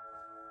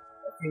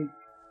 I think.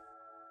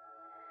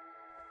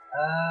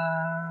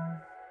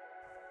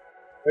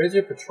 Where's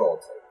your patrol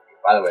take you?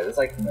 By the way, there's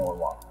like no one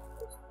walking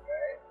this way,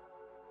 right?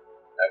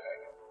 Okay.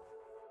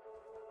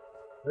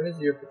 Where's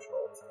your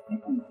patrol take? I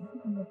think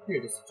I'm up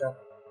here just to jump.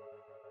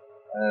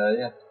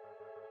 Yeah.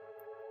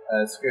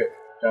 Screw it.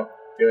 Jump.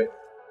 Do it.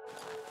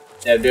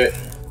 Yeah, do it.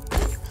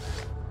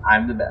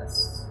 I'm the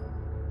best.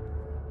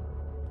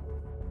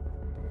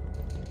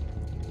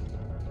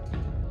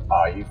 Oh,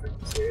 are you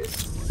freaking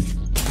serious?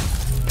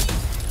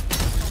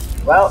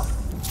 Well.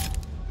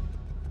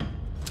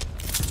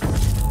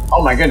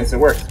 Oh my goodness, it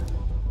worked.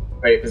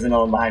 Wait, there's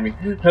another one behind me.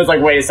 I was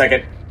like, wait a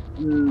second.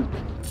 Oh, no,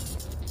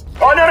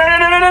 no, no,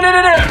 no, no, no, no,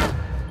 no, no!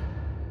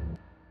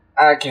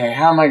 Okay,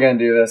 how am I gonna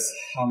do this?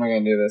 How am I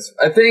gonna do this?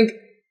 I think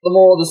the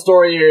moral of the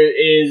story here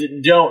is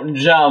don't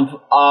jump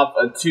off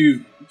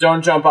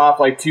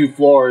like 2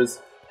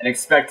 floors and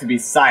expect to be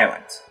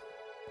silent.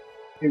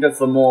 I think that's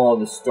the moral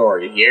of the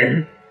story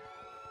here.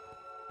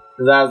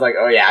 Because I was like,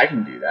 oh yeah, I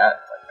can do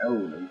that. Like,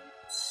 oh.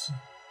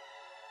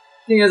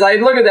 Thing is, I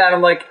look at that and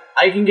I'm like,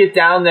 I can get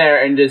down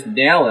there and just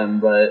nail him,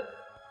 but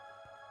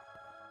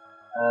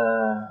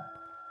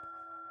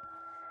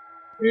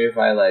maybe if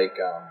I like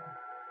get over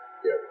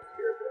here a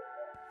bit.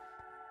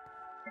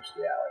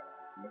 Actually, yeah, like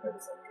look at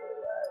this like go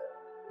that.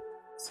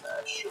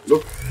 Smash.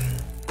 Look.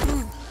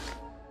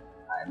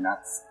 I'm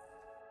not.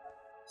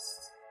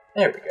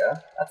 There we go.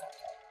 That's what I'm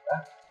talking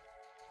about.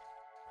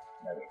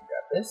 Now we can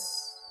grab this.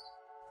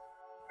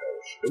 Go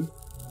shoot.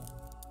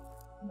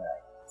 Now I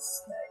can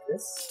snag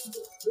this. Go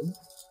shoot.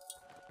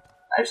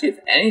 Actually, if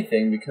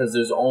anything, because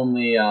there's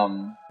only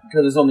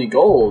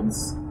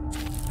golds,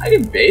 I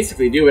can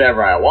basically do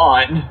whatever I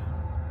want.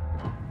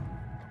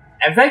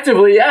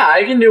 Effectively, yeah,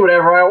 I can do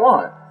whatever I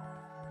want.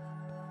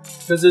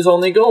 Because there's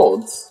only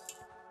golds.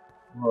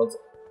 Well, I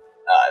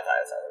thought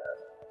I saw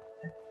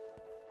that.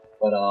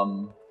 But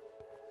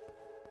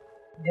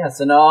yeah.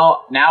 So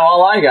now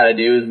all I gotta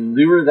do is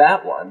lure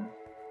that one.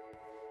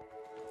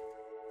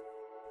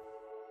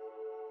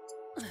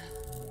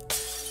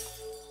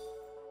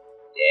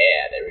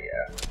 Yeah, there we go.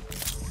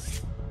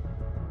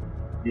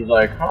 He's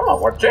like, huh,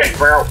 what's this?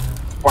 Wow,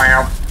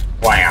 wow,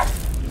 wow.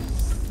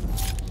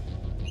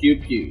 Pew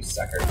pew,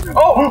 sucker.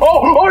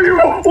 Oh, you,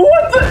 what the?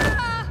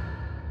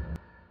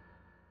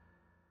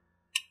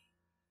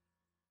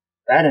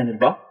 That ended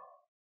well.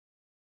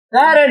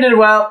 That ended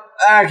well.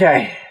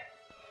 Okay.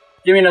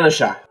 Give me another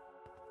shot.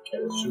 Okay,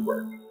 this should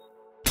work.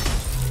 Oh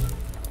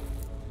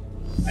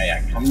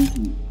yeah, come to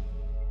me.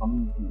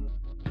 Come to me.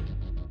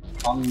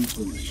 Come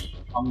to me.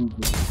 Come to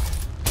me.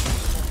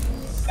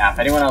 Now, if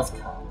anyone else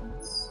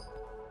comes...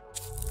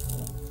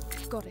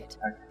 Got it.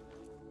 Okay.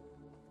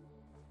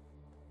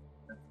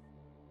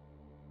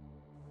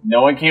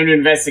 No one came to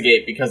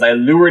investigate because I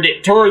lured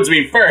it towards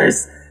me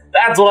first!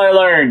 That's what I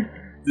learned!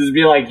 Just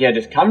be like, yeah,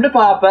 just come to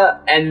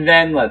Papa, and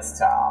then let's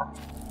talk.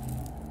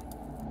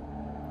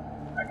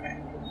 Okay.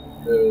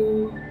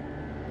 So...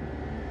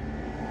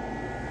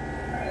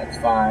 Alright, that's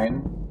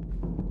fine.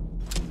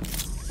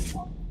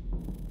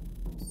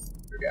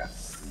 Here we go.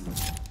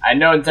 I had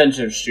no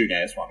intention of shooting,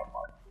 I just want to mark.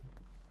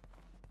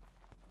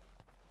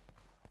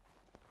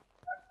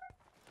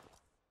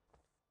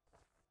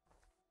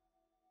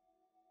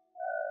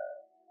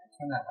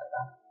 Turn that light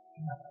off.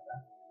 Turn that light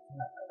off. Turn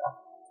that light off.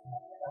 Turn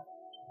that light off.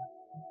 Turn that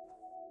light off.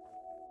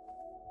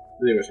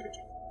 Really wish I could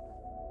check.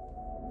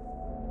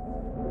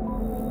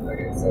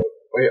 Okay, so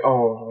wait.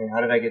 Oh, wait.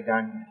 How did I get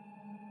down here?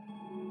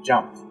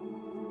 Jumped.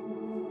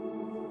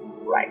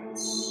 Right.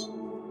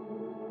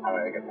 How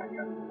did I get back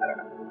up? I don't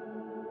know.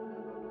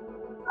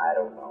 I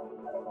don't know.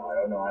 I don't know. I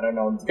don't know. I don't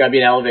know. It's gotta be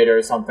an elevator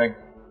or something.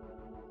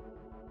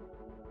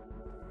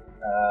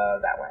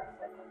 That way.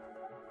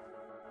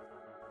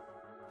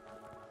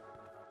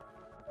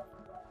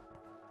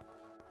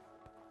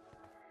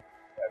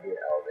 Gotta be an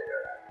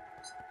elevator.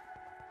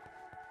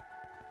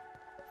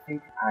 I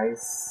think I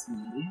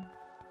see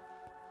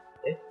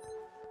it.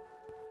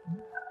 No.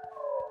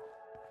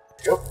 There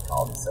we go.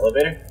 Call this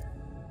elevator.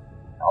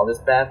 Call this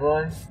bad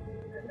boy.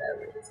 And then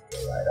we just go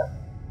right up.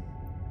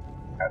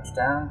 Crouch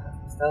down.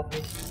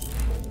 Stealthy.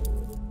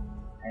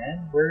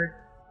 And we're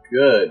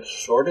good.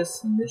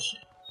 Shortest mission.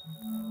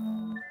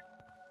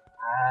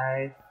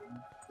 I think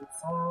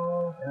it's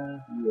all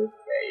gonna be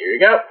okay. Here we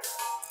go.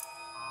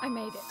 I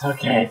made it.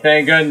 Okay,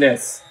 thank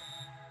goodness.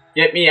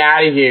 Get me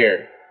out of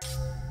here.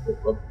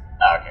 Oh,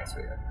 okay,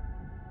 sweet.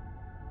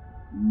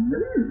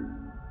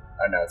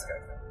 Oh no, it's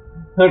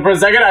gonna. For a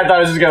second, I thought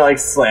it was just gonna like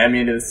slam me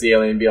into the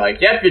ceiling and be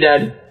like, "Yep, you're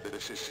dead."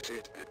 This is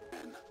it,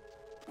 Anne.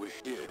 We're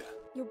here.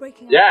 You're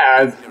breaking up.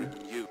 Yeah. Hearing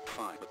you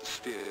fine, but the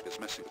sphere is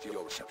messing with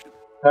your reception.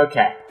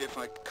 Okay. If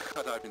I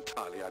cut out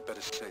entirely, I'd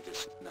better say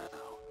this now.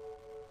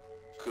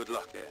 Good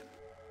luck,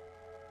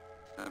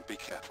 Anne. And be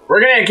careful.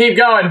 We're gonna keep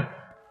going.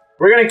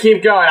 We're gonna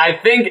keep going. I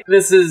think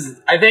this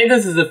is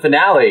the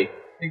finale.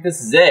 I think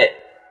this is it.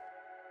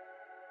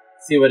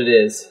 Let's see what it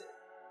is.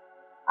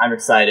 I'm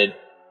excited.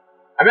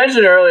 I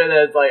mentioned earlier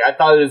that like I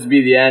thought this would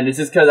be the end. It's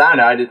just because I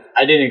don't know.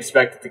 I didn't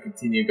expect it to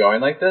continue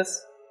going like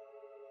this.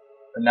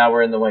 But now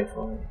we're in the way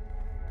for it.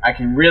 I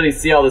can really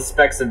see all the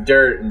specks of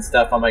dirt and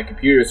stuff on my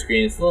computer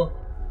screen. It's a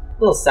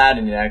little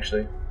saddening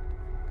actually.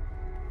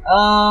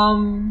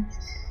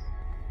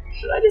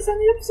 Should I just end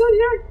the episode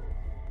here?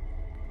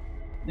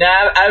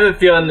 Nah, I have a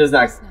feeling there's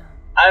not.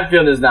 I have a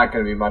feeling there's not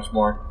going to be much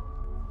more.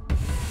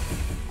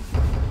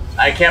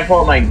 I can't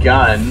pull out my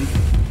gun.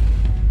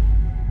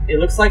 It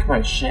looks like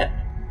my ship.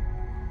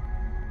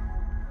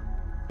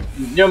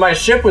 You know, my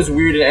ship was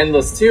weird and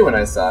endless too when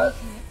I saw it.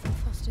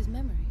 Foster's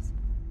memories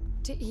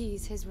to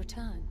ease his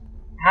return.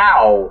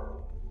 How?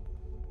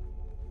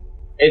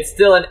 It's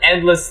still an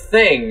endless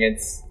thing.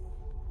 It's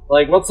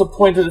like, what's the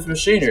point of this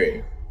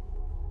machinery?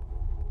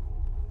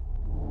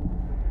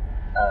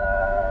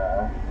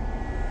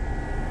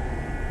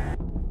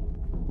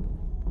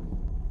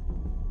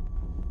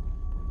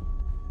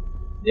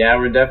 Yeah,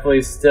 we're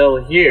definitely still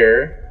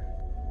here.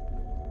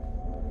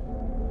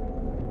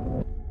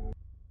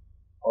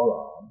 Hold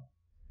on.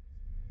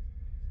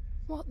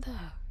 What the?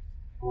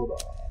 Hold on.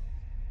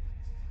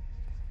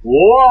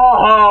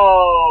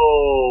 Whoa!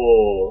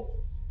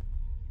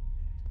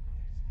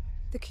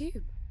 The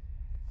cube.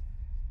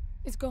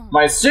 It's gone.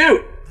 My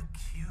suit! The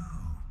cube.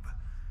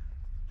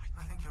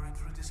 I think you're in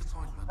for a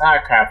disappointment. Ah,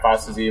 crap,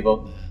 Boss is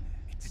evil.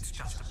 It's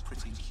just a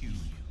pretty cube.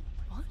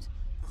 What?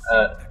 The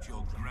fact that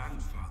your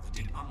grandfather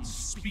did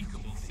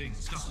unspeakable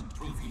things doesn't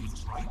prove he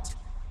was right.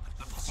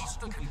 That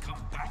Foster can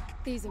come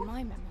back. These are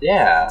my memories.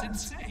 Yeah.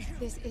 It's insane.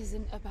 This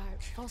isn't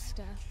about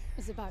Foster.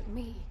 It's about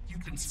me. You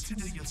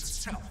consider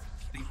yourself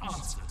the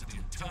answer to the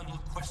eternal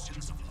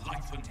questions of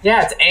life and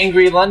Yeah, it's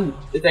Angry London.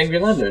 It's Angry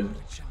London.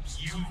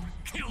 You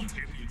killed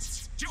him, you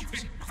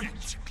stupid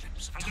bitch.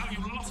 And now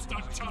you've lost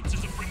our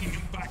chances of bringing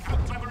him back. How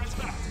clever is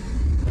that?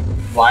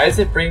 Why does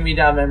it bring me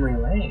down memory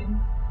lane?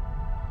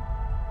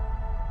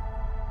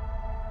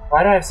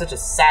 Why do I have such a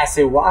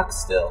sassy walk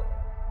still?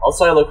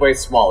 Also, I look way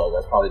smaller.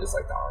 That's probably just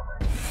like the armor.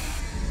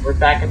 We're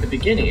back at the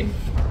beginning.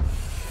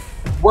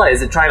 What,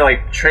 is it trying to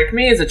like trick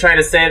me? Is it trying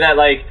to say that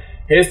like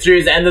history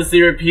is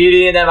endlessly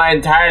repeating and that my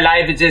entire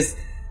life is just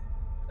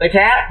the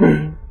cat?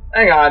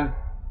 Hang on.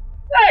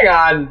 Hang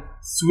on.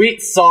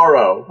 Sweet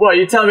sorrow. What,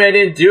 you tell me I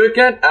didn't do it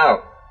good?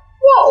 Oh.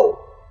 Whoa.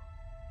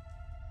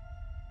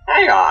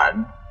 Hang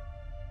on.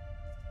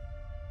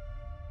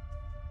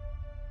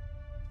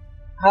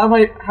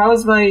 How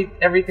has my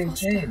everything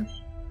Foster. changed?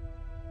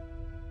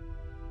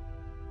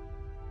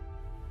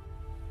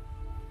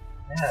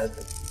 Yeah.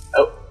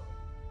 Oh.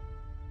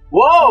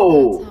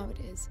 Whoa! That's how it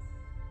is.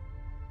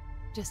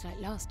 Just like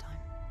last time.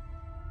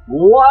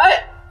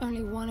 What?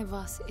 Only one of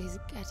us is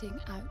getting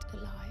out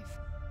alive.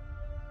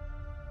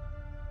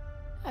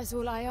 That's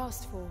all I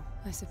asked for,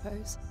 I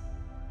suppose.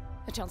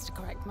 A chance to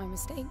correct my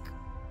mistake.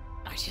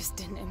 I just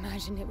didn't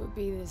imagine it would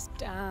be this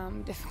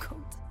damn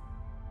difficult.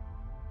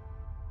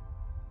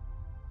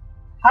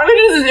 How did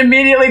it just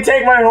immediately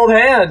take my whole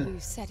hand? You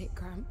said it,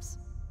 Gramps.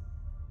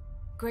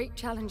 Great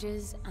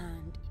challenges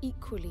and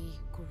equally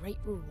great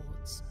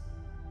rewards.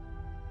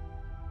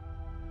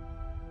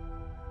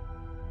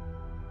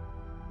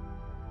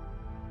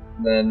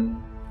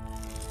 Then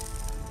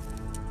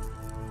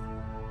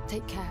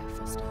Take care,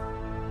 Foster.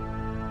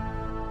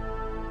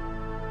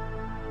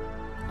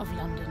 Of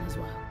London as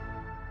well.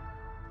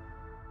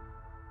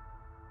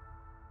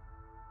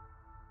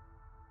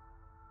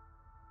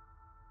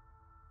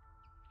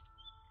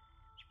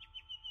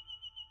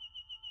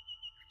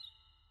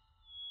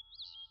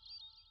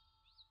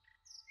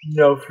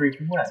 no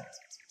freaking way.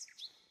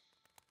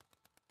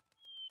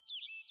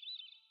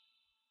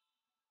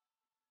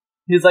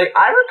 He's like,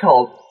 I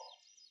recall.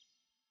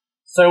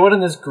 So I went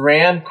on this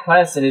grand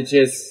quest and it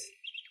just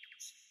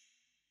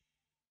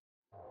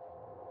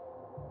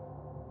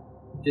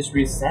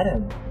reset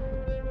him.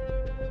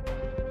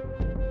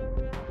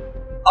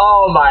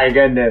 Oh my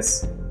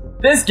goodness.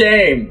 This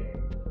game!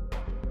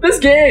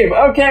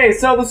 Okay,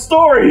 so the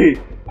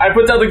story! I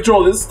put down the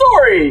controller. The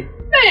story!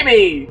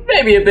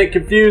 Maybe a bit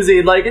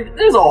confusing. Like,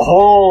 there's a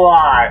whole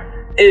lot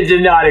it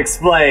did not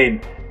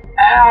explain.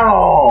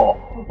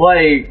 Ow!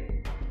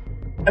 Like,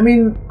 I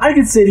mean, I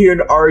could sit here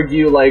and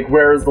argue, like,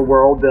 where is the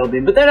world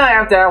building? But then I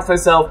have to ask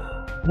myself,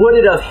 would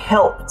it have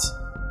helped?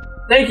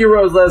 Thank you,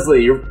 Rose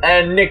Leslie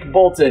and Nick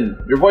Bolton.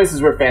 Your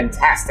voices were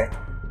fantastic.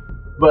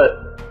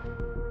 But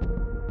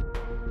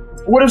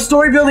would have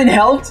story building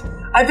helped?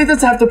 I think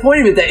that's half the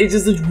point of it, that it's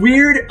just this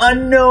weird,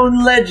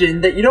 unknown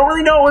legend that you don't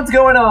really know what's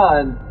going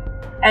on.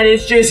 And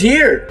it's just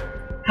here.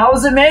 How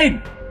is it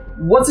made?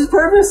 What's its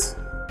purpose?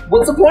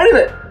 What's the point of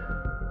it?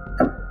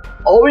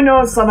 all we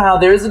know is somehow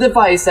there is a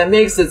device that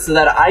makes it so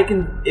that I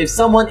can, if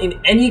someone in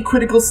any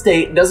critical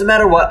state, doesn't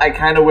matter what, I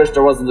kind of wish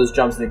there wasn't those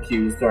jumps in the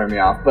queues throwing me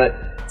off, but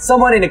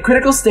someone in a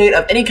critical state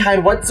of any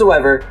kind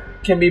whatsoever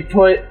can be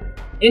put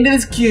into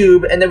this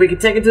cube, and then we can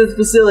take it to the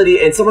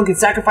facility, and someone can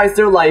sacrifice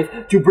their life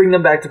to bring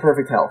them back to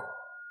perfect health.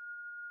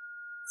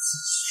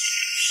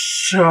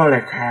 Holy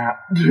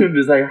crap.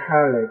 Just like,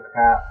 holy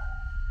crap.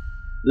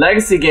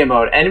 Legacy game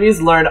mode.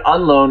 Enemies learn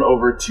unload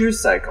over 2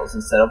 cycles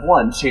instead of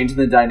 1, changing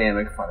the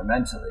dynamic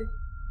fundamentally.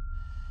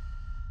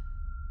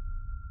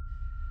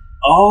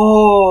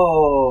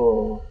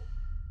 Oh.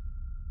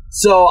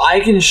 So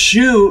I can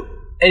shoot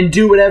and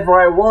do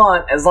whatever I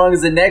want as long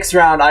as the next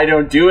round I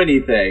don't do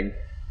anything.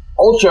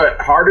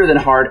 Ultra, harder than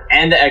hard,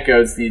 and the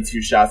echoes need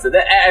 2 shots.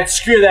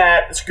 Screw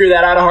that. Screw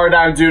that. Out of hard,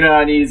 down, do it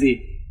on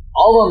easy.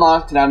 All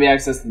unlocked can now be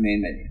accessed in the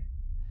main menu.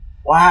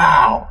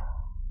 Wow.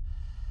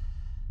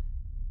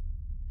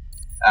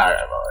 Alright,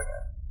 well,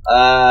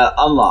 okay.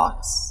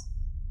 Unlocks.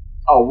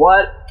 Oh,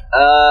 what?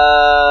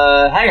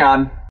 Hang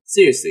on.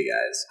 Seriously,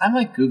 guys. I'm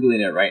like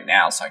Googling it right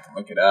now so I can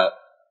look it up.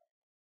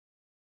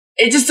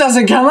 It just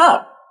doesn't come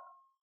up.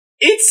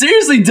 It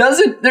seriously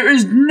doesn't. There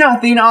is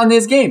nothing on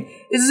this game.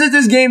 It's as if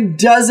this game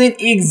doesn't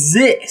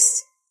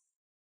exist.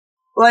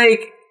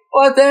 Like,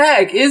 what the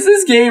heck? Is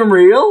this game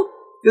real?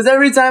 Because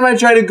every time I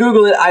try to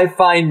Google it, I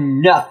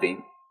find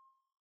nothing.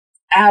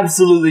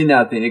 Absolutely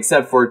nothing,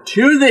 except for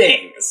 2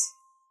 things.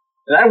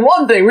 And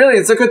one thing, really,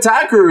 it's a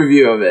Kotaku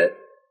review of it.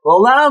 Will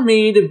allow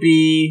me to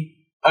be...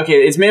 Okay,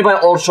 it's made by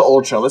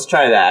Ultra. Let's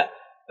try that.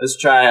 Let's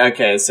try...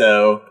 Okay,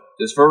 so,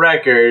 just for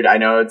record, I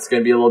know it's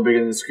going to be a little bigger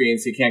than the screen,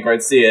 so you can't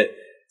quite see it.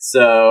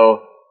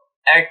 So,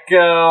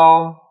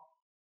 Echo,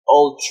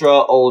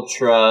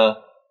 Ultra,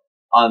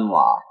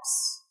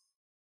 unlocks.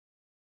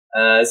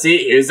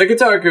 See, here's the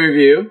Kotaku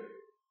review.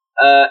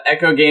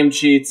 Echo game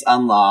cheats,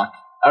 unlock.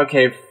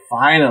 Okay,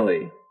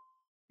 finally.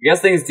 I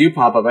guess things do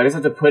pop up. I just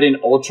have to put in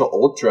Ultra,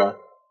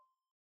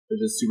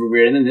 which is super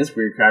weird. And then this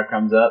weird crap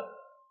comes up.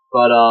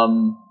 But,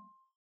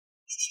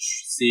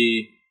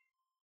 see.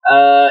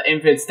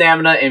 Infinite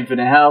stamina,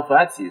 infinite health.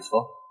 That's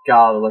useful.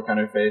 God, the look on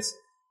her face.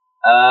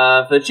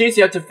 For the cheats,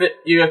 you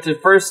have to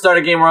first start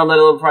a game where a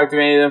little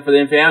proactivate them for the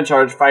infinite ammo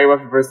charge. Fire your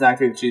weapon first and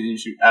activate the cheats and you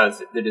shoot. Oh,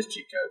 they're just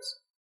cheat codes.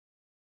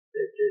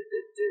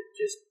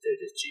 They're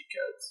just cheat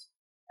codes.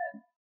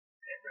 And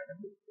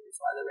random movies.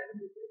 Why they're random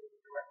movies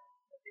everywhere?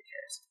 Nobody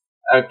cares.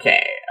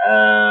 Okay,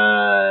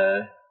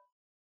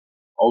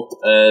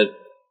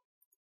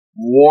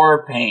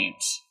 war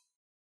paint.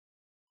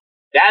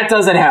 That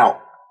doesn't help.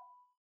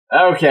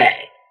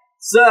 Okay,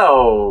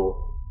 so...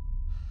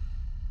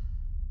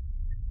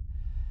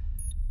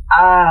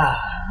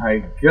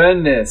 my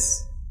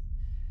goodness.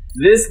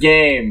 This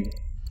game,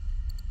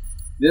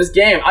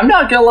 I'm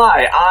not gonna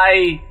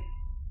lie,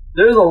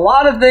 there's a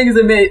lot of things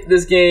that made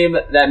this game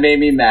that made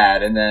me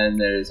mad, and then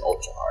there's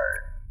Ultra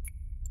Hard,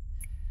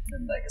 and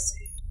then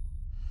Legacy.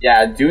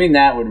 Yeah, doing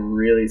that would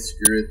really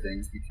screw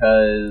things,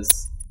 because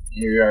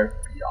here we are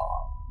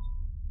beyond.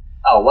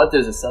 Oh, what?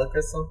 There's a cell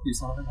crystal? You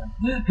saw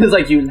that? It's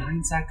like, you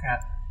 9-sack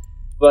crap.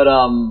 But,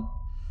 oh,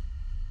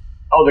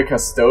 the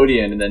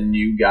Custodian and then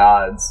New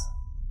Gods.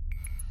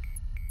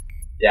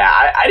 Yeah,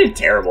 I did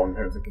terrible in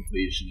terms of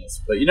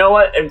completionist, but you know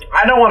what?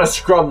 I don't want to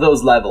scrub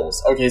those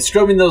levels. Okay,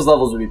 scrubbing those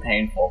levels would be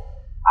painful.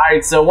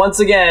 Alright, so once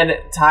again,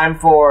 time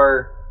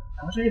for...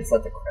 I wish I could just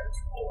let the credits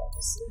roll,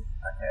 obviously.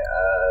 Okay,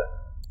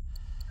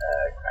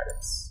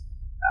 credits.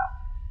 No.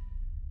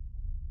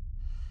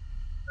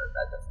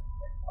 That doesn't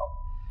help.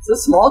 It's a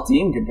small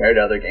team compared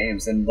to other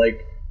games, and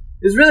like,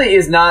 this really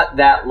is not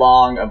that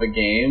long of a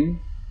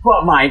game,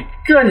 but my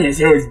goodness,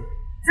 it was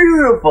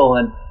beautiful,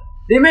 and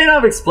they may not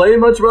have explained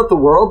much about the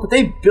world, but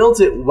they built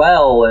it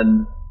well,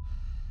 and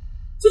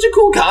such a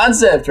cool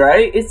concept,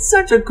 right? It's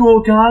such a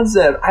cool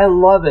concept. I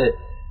love it.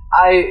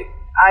 I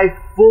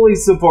fully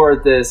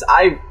support this.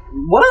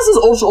 What else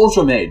has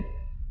Ultra made?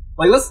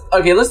 Like, let's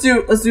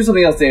do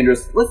something else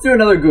dangerous. Let's do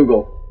another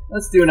Google.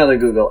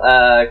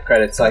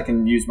 Credits so I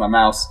can use my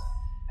mouse.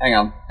 Hang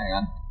on.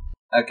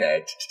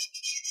 Okay.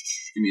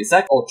 Give me a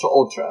sec.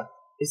 Ultra.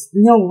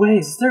 No way.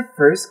 Is this their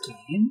first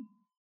game?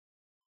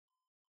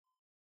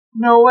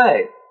 No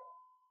way.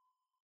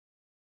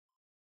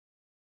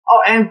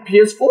 Oh, and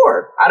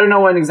PS4. I don't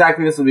know when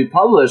exactly this will be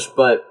published,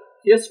 but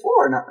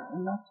PS4 in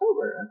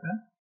October. Okay.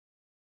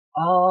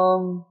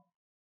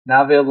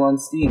 Now available on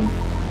Steam.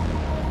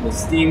 The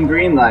Steam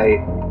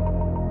Greenlight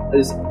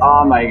is,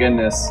 oh my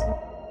goodness.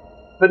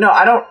 But no,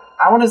 I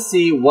want to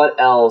see what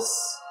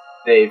else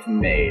they've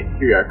made.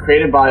 Here we are,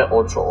 created by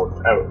Ultra.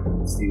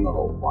 Oh, Steam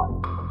level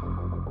 1.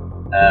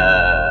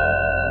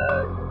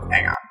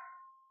 Hang on.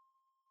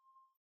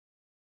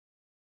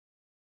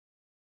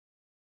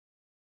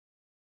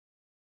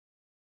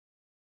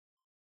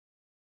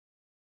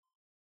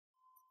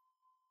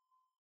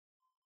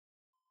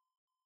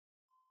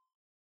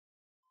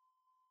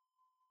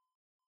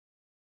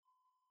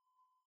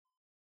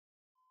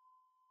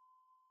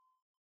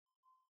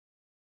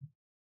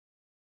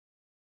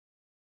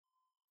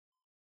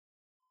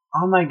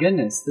 Oh my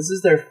goodness, this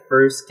is their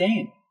first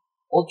game.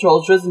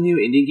 LordEctro is a new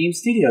indie game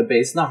studio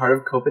based in the heart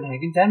of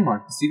Copenhagen,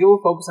 Denmark. The studio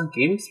will focus on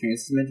game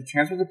experiences meant to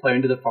transfer the player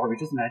into the far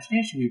reaches of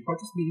imagination. We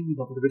approach this meeting with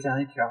level of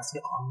originality, curiosity,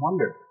 awe, and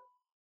wonder.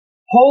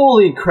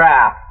 Holy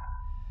crap!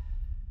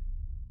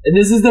 And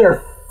this is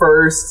their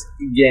first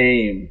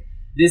game.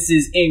 This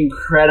is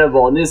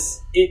incredible, and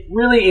it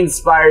really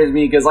inspires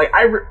me because, like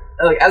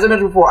as I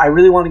mentioned before, I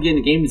really want to get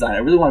into game design. I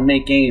really want to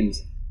make games.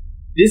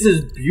 This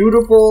is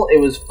beautiful. It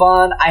was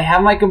fun. I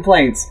have my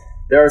complaints.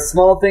 There are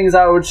small things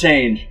I would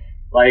change.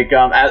 Like,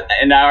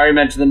 and I already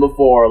mentioned them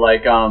before,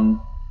 like,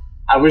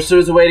 I wish there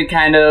was a way to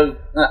kind of,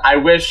 I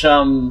wish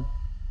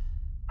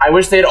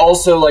they'd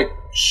also, like,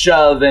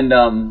 shove and,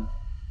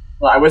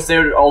 I wish they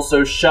would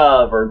also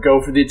shove or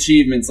go for the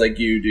achievements like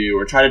you do,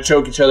 or try to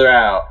choke each other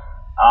out.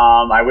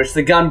 I wish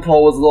the gun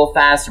pull was a little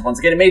faster. Once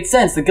again, it made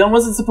sense. The gun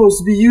wasn't supposed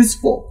to be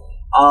useful.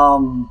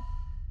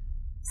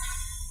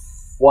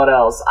 What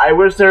else? I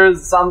wish there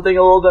was something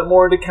a little bit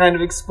more to kind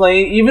of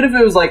explain, even if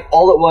it was like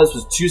all it was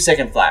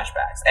 2-second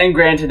flashbacks. And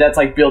granted, that's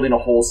like building a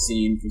whole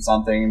scene for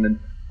something, and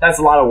that's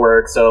a lot of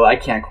work, so I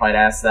can't quite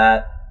ask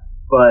that.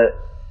 But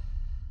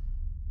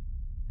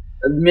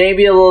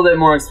maybe a little bit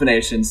more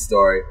explanation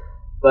story.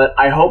 But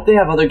I hope they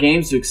have other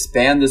games to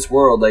expand this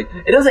world. Like,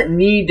 it doesn't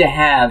need to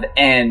have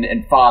N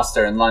and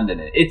Foster in London.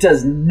 It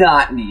does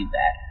not need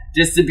that.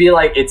 Just to be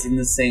like, it's in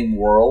the same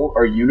world,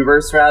 or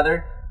universe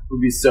rather,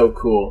 would be so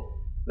cool.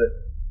 But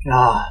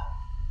God,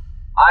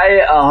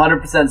 I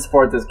 100%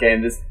 support this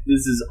game. This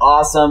is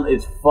awesome.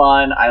 It's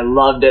fun. I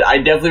loved it. I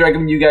definitely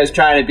recommend you guys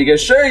trying it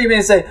because sure, you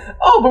may say,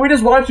 oh, but we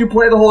just watched you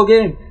play the whole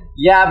game.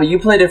 Yeah, but you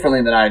play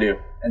differently than I do.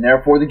 And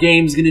therefore the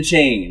game's going to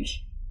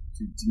change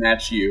to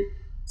match you.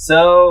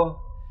 So,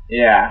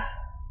 yeah,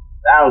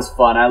 that was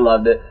fun. I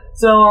loved it.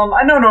 So,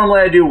 I know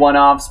normally I do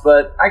one-offs,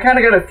 but I kind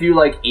of got a few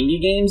like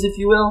indie games, if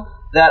you will,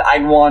 that I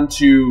want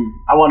to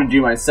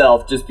do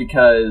myself just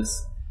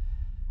because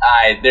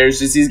there's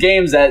just these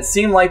games that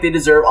seem like they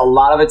deserve a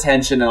lot of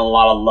attention and a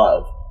lot of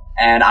love,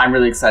 and I'm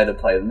really excited to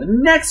play them. The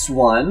next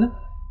one,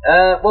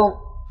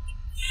 well,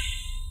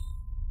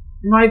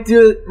 might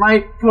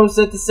post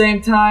at the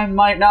same time,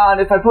 might not.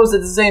 If I post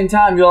at the same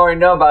time, you already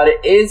know about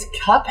it, is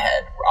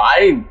Cuphead.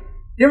 I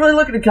didn't really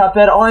look at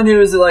Cuphead. All I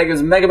knew is that like it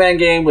was a Mega Man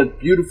game with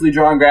beautifully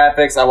drawn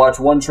graphics. I watched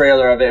one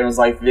trailer of it and was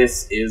like,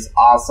 this is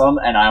awesome,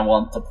 and I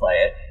want to play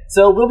it.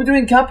 So we'll be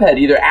doing Cuphead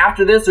either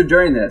after this or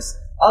during this.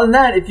 Other than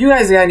that, if you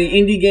guys got any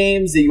indie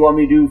games that you want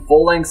me to do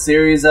full-length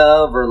series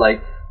of, or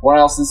like one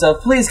else and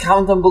stuff, please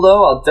comment them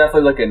below. I'll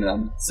definitely look into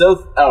them. So,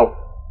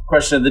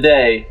 question of the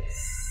day.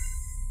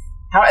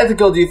 How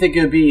ethical do you think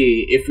it would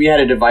be if we had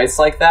a device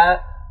like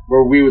that,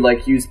 where we would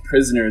like use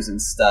prisoners and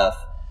stuff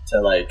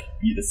to like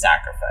be the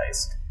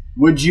sacrifice?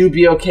 Would you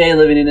be okay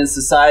living in a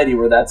society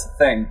where that's a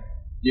thing?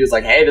 You was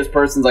like, hey, this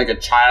person's like a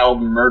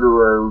child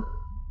murderer,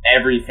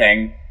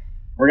 everything.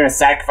 We're gonna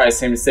sacrifice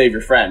him to save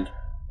your friend.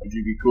 Would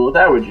you be cool with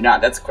that or would you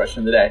not? That's the question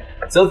of the day.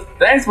 So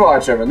thanks for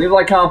watching, everyone. Leave a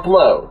like, comment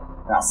below,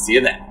 and I'll see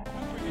you then.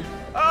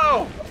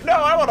 Oh, no,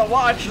 I want to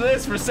watch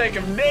this for sake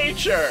of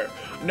nature.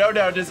 No,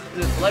 just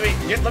let me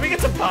get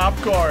some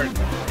popcorn.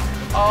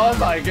 Oh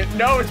my god,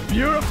 no, it's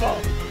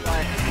beautiful.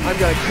 I'm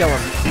gonna kill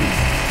him.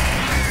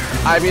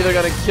 I'm either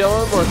gonna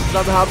kill him or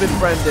somehow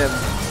befriend him.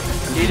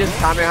 He just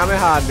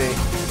Kamehameha'd me.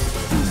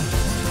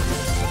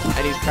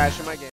 And he's crashing my game.